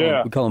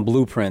call them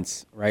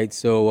blueprints, right?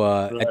 So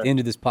at the end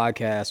of this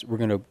podcast, we're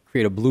going to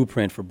create a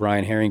blueprint for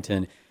Brian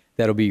Harrington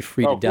that'll be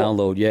free to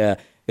download. Yeah,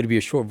 it'll be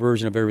a short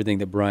version of everything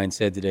that Brian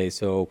said today.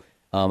 So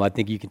I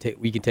think we can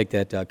take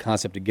that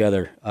concept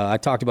together. I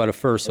talked about it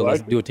first, so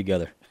let's do it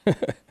together. I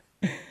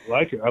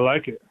like it.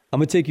 I'm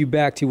going to take you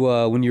back to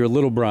when you were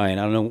little Brian.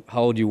 I don't know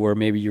how old you were.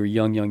 Maybe you were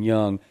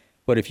young.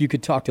 But if you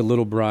could talk to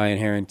little Brian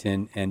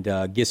Harrington and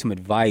give some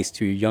advice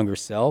to your younger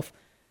self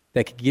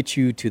that could get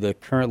you to the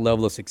current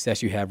level of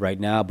success you have right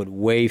now, but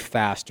way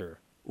faster,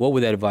 what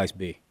would that advice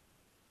be?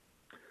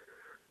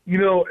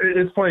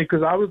 It's funny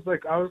because I was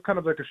kind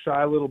of like a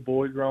shy little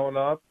boy growing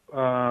up.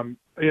 I'll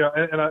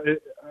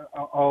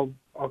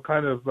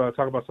kind of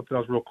talk about something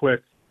else real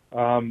quick.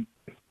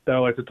 that I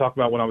like to talk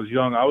about when I was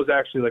young. I was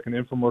actually like an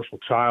infomercial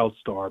child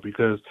star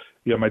because,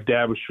 my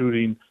dad was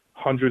shooting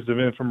hundreds of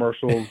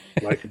infomercials,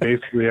 like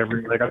basically I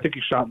think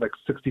he shot like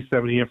 60,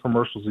 70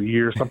 infomercials a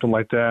year, something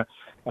like that.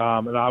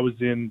 And I was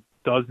in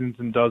dozens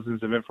and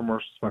dozens of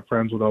infomercials. My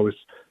friends would always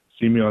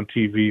see me on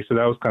TV. So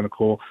that was kind of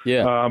cool.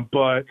 Yeah.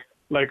 But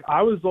like,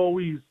 I was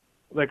always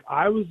like,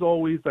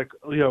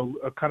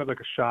 a kind of like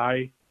a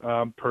shy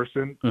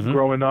person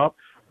growing up.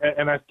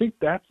 And I think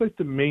that's like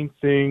the main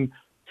thing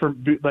for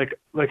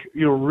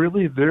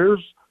really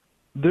there's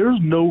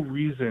no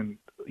reason,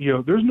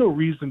 there's no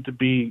reason to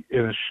be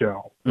in a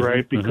shell,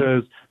 right?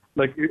 Because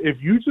like,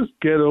 if you just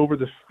get over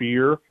the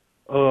fear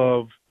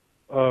of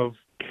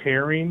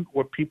caring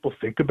what people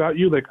think about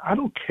you, like, I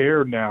don't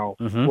care now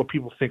what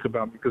people think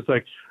about me, because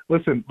like,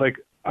 listen, like,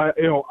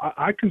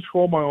 I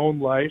control my own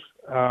life.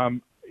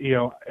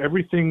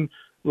 Everything,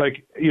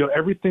 like,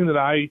 everything that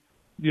I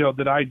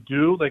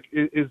do, like,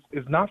 is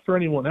not for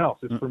anyone else.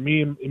 It's for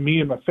me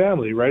and my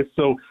family, right?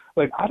 So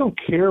like, I don't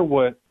care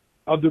what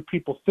other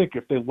people think.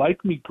 If they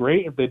like me,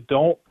 great. If they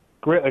don't,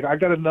 great. Like, I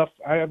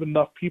have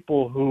enough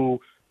people who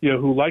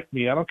like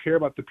me. I don't care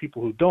about the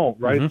people who don't,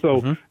 right?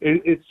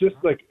 It's just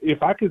like,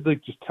 if I could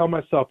like just tell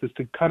myself is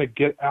to kind of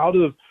get out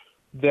of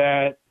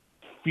that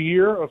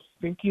fear of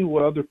thinking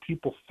what other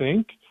people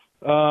think,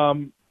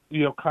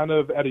 kind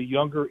of at a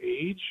younger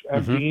age,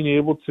 and being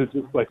able to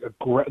just like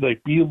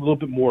be a little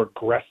bit more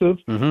aggressive,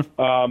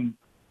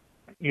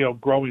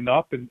 growing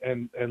up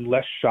and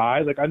less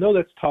shy. Like, I know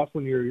that's tough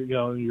when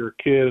you're a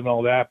kid and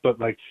all that, but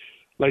like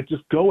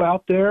just go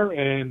out there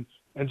and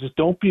just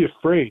don't be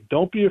afraid.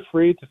 Don't be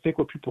afraid to think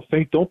what people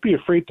think. Don't be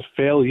afraid to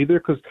fail either,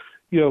 because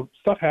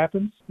stuff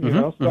happens.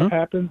 Stuff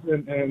happens,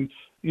 and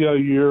you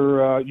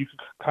can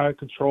kind of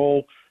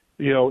control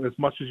as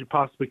much as you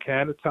possibly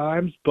can at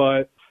times,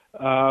 but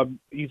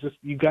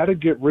you got to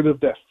get rid of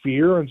that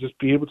fear and just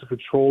be able to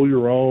control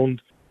your own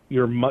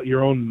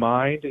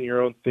mind and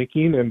your own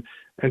thinking, and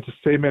to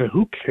say, man,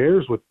 who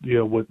cares what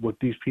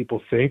these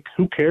people think?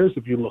 Who cares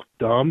if you look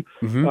dumb?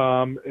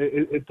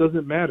 It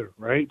doesn't matter,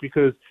 right?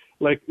 Because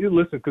like,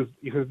 listen,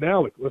 because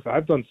now, like, listen,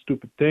 I've done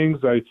stupid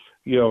things. I've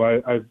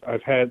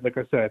had, like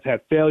I said, I've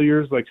had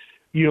failures, like,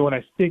 and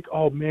I think,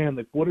 oh man,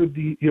 like,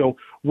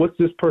 what's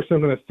this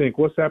person going to think?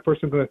 What's that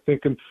person going to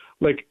think? And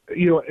like,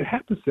 it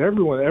happens to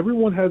everyone.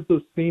 Everyone has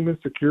those same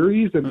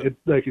insecurities, and it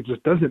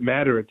just doesn't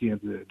matter at the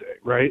end of the day,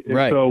 right? And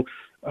right.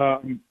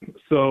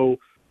 So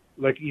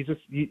like, you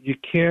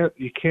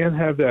can't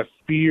have that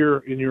fear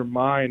in your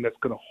mind that's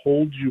going to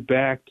hold you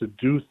back to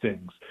do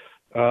things,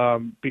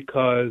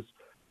 because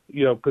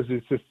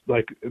it's just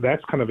like,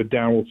 that's kind of a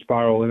downward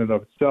spiral in and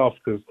of itself,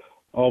 because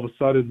all of a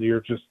sudden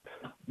you're just,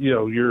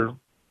 you're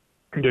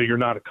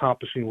not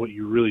accomplishing what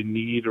you really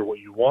need or what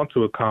you want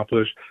to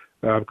accomplish,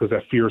 because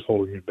that fear is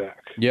holding you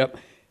back. Yep.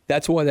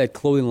 That's why that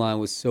clothing line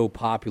was so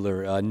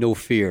popular. No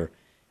fear.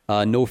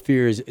 No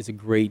fear is a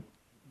great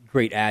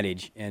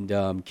adage.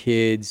 And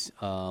kids,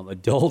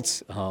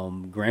 adults,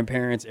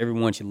 grandparents,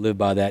 everyone should live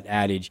by that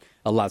adage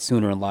a lot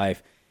sooner in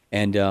life.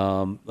 And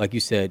like you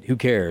said, who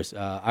cares?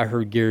 I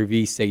heard Gary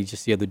Vee say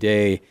just the other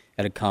day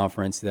at a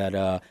conference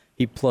that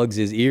he plugs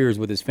his ears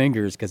with his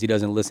fingers because he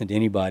doesn't listen to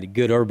anybody,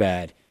 good or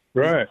bad.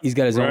 Right. He's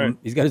got his own.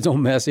 He's got his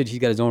own message. He's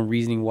got his own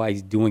reasoning why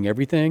he's doing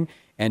everything.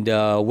 And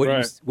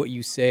what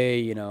you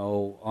say,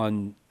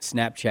 on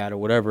Snapchat or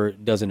whatever,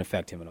 doesn't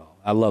affect him at all.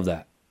 I love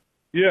that.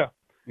 Yeah.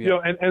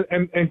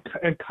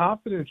 And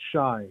confidence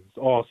shines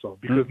also,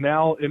 because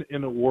now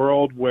in a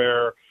world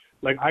where,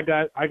 like, I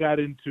got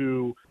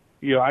into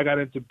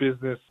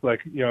business,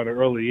 like, at an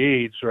early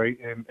age, right?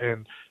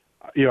 And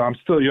I'm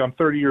still, I'm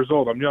 30 years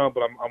old. I'm young,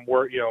 but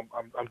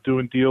I'm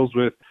doing deals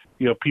with,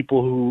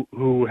 people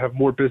who have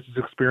more business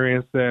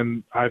experience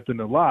than I've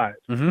been alive.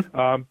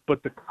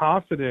 But the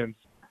confidence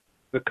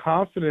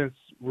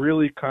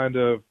really kind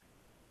of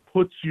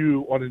puts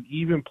you on an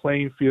even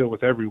playing field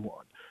with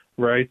everyone,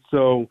 right?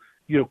 So,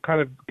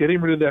 kind of getting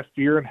rid of that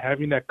fear and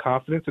having that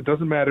confidence. It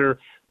doesn't matter,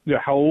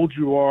 how old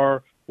you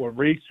are, what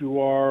race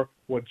you are,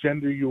 what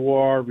gender you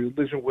are,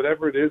 religion,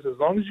 whatever it is, as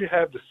long as you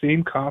have the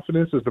same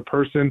confidence as the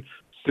person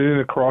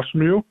sitting across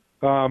from you,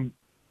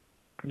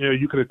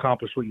 you can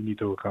accomplish what you need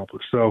to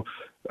accomplish. So,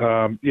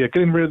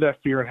 getting rid of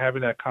that fear and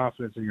having that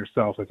confidence in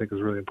yourself, I think,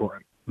 is really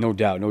important. No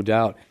doubt, no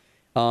doubt.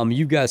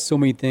 You've got so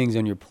many things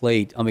on your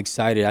plate. I'm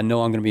excited. I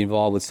know I'm going to be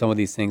involved with some of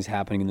these things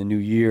happening in the new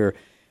year,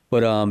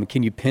 but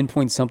can you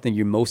pinpoint something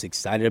you're most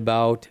excited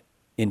about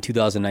in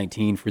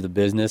 2019 for the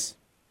business?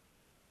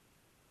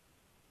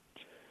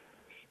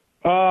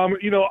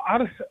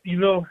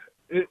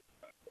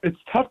 It's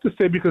tough to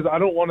say, because I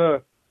don't want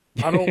to.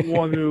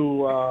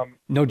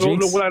 No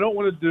jinx. No, what I don't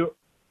want to do.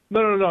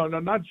 No,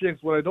 not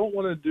jinx. What I don't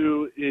want to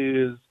do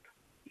is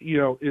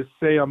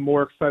say I'm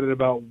more excited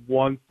about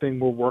one thing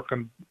we're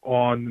working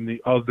on than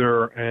the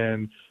other,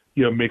 and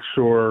make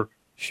sure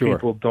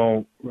people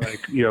don't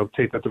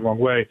take that the wrong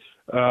way.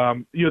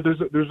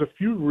 There's a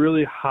few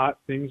really hot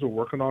things we're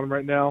working on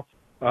right now.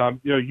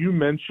 You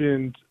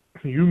mentioned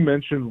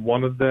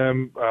one of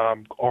them,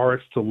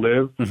 RX to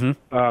Live.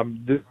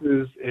 This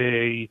is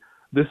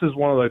this is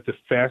one of like the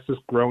fastest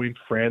growing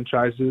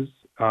franchises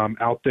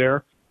out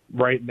there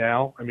right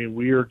now. I mean,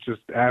 we are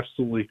just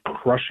absolutely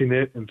crushing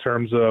it in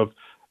terms of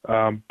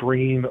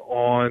bringing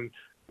on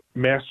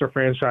master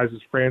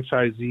franchises,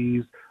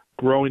 franchisees,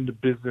 growing the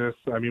business.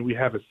 I mean, we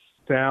have a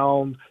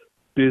sound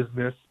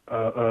business,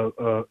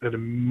 an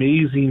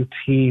amazing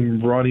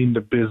team running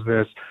the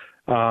business,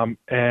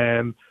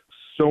 and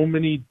so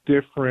many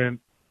different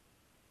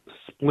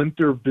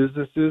splinter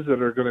businesses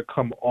that are going to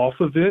come off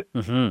of it,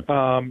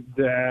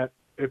 that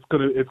it's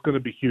going to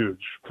be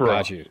huge for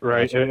us,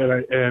 right?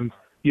 And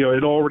you know,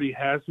 it already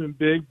has been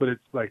big, but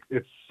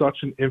it's such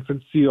an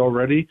infancy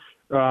already.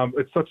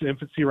 It's such an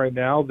infancy right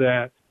now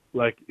that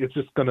like it's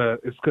going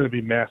to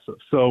be massive.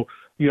 So,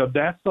 you know,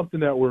 that's something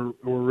that we're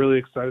really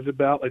excited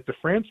about. Like the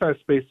franchise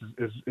space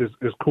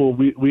is cool.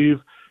 We've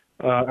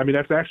I mean,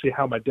 that's actually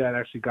how my dad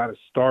actually got his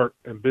start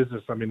in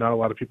business. I mean, not a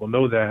lot of people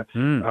know that.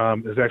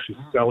 Is actually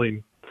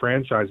selling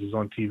franchises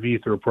on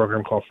TV through a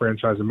program called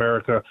Franchise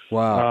America.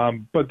 Wow.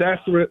 But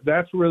that's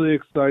really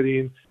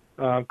exciting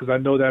because I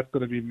know that's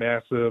going to be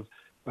massive.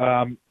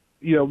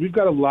 You know, we've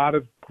got a lot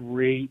of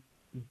great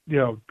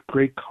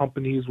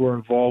companies we're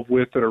involved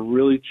with that are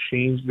really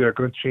they're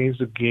going to change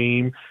the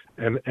game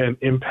and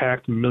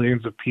impact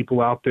millions of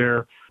people out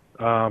there.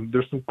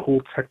 There's some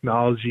cool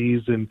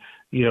technologies and,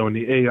 you know, in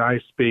the AI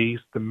space,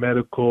 the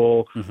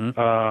medical,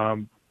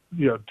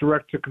 you know,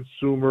 direct to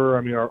consumer.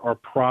 I mean, our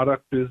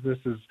product business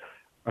is,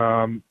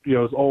 you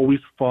know, is always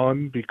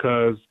fun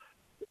because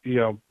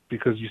you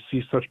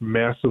see such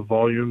massive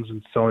volumes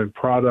in selling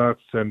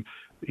products and,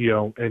 you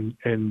know,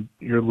 and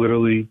you're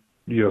literally,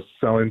 you know,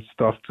 selling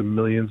stuff to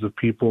millions of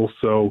people.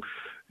 So,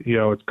 you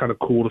know, it's kind of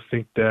cool to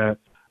think that,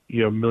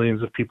 you know,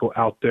 millions of people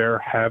out there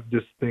have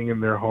this thing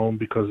in their home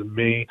because of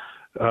me.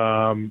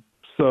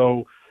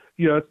 So,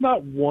 you know, it's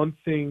not one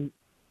thing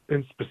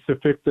in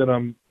specific that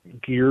I'm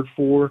geared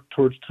for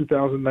towards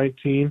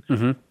 2019.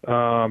 You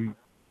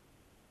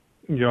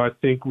know, I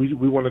think we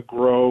want to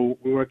grow.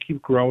 We want to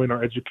keep growing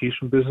our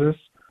education business.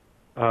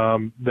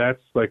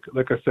 That's like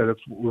I said,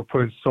 we're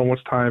putting so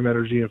much time,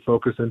 energy, and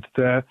focus into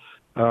that.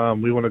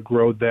 We want to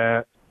grow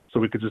that so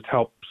we could just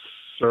help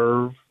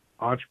serve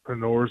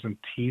entrepreneurs and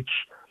teach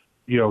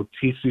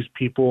these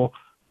people,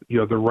 you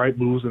know, the right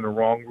moves and the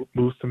wrong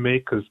moves to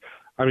make. Because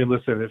I mean,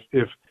 listen,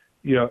 if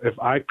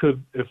I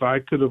could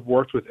have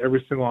worked with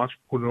every single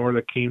entrepreneur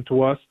that came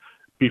to us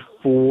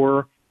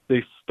before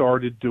they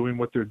started doing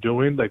what they're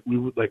doing, like we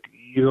would, like,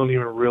 you don't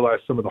even realize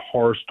some of the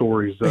horror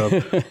stories of, I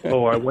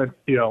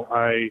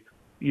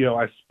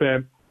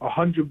spent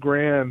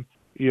 $100,000,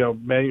 you know,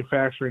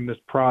 manufacturing this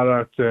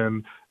product,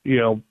 and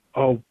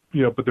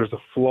but there's a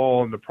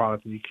flaw in the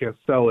product and you can't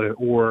sell it,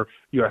 or,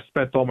 you know, I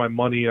spent all my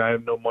money and I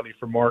have no money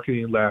for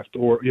marketing left,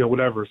 or, you know,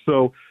 whatever.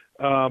 So,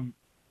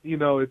 you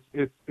know,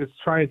 it's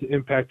trying to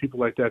impact people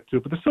like that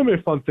too. But there's so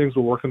many fun things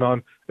we're working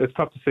on. It's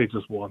tough to say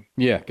just one.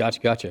 Yeah,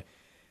 gotcha.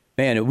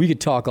 Man, we could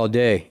talk all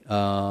day.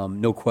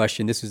 No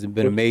question. This has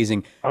been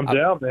amazing. I'm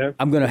down, man.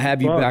 I'm going to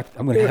have you back.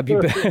 I'm going to have you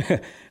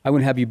back. I'm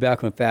going to have you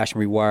back on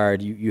Fashion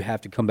Rewired. You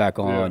have to come back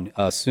on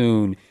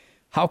soon.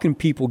 How can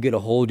people get a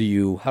hold of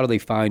you? How do they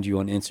find you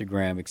on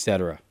Instagram,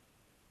 etc.?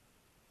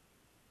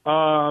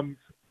 My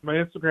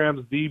Instagram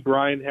is the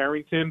Brian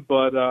Harrington,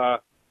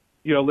 but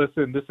you know,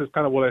 listen, this is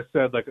kind of what I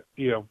said. Like,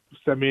 you know,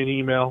 send me an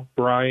email,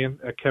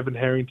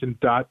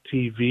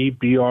 brian@kevinharrington.tv,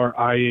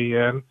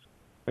 BRIAN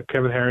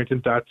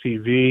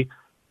 @kevinharrington.tv.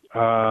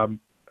 I'll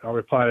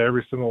reply to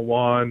every single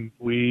one.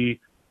 We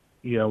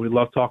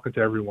love talking to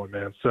everyone,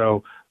 man.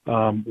 So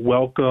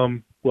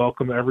welcome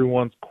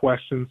everyone's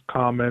questions,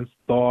 comments,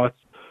 thoughts,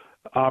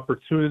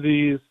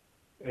 opportunities,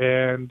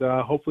 and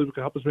hopefully we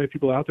can help as many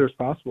people out there as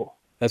possible.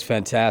 That's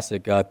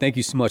fantastic. Thank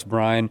you so much,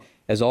 Brian.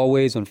 As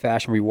always, on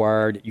Fashion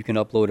Rewired, you can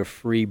upload a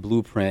free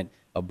blueprint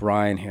of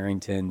Brian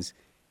Harrington's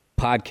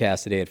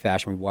podcast today at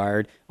Fashion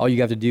Rewired. All you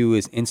have to do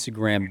is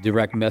Instagram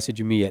direct message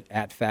me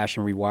at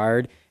Fashion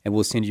Rewired, and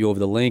we'll send you over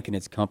the link, and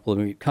it's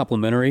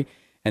complimentary.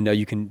 And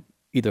you can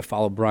either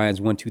follow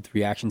Brian's 1, 2,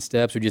 3 action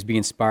steps or just be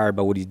inspired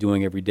by what he's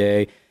doing every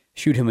day.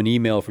 Shoot him an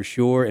email for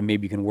sure, and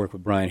maybe you can work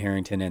with Brian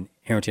Harrington and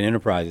Harrington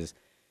Enterprises.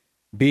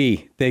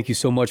 B, thank you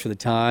so much for the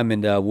time,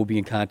 and we'll be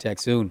in contact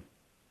soon.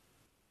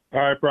 All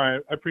right,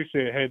 Brian, I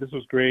appreciate it. Hey, this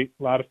was great.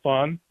 A lot of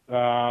fun.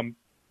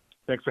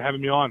 Thanks for having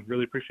me on.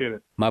 Really appreciate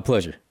it. My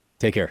pleasure.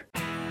 Take care.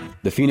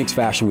 The Phoenix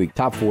Fashion Week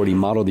Top 40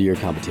 Model of the Year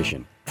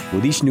competition.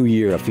 With each new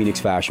year of Phoenix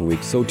Fashion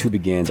Week, so too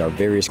begins our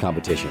various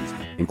competitions,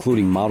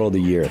 including Model of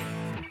the Year.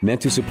 Meant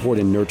to support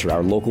and nurture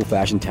our local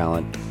fashion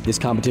talent, this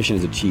competition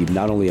has achieved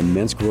not only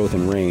immense growth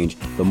and range,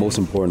 but most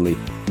importantly,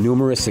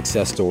 numerous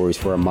success stories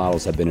for our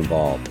models have been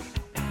involved.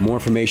 More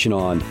information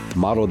on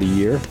Model of the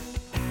Year,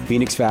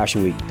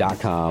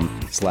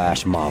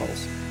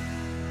 phoenixfashionweek.com/models.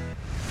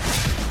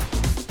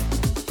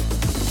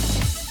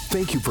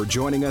 Thank you for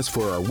joining us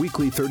for our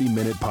weekly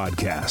 30-minute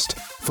podcast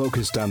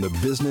focused on the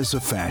business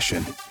of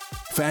fashion.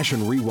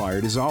 Fashion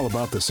Rewired is all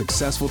about the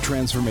successful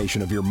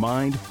transformation of your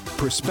mind,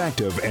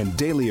 perspective, and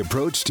daily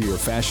approach to your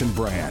fashion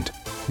brand.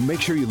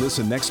 Make sure you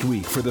listen next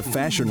week for the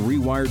Fashion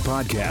Rewired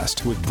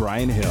podcast with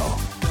Brian Hill.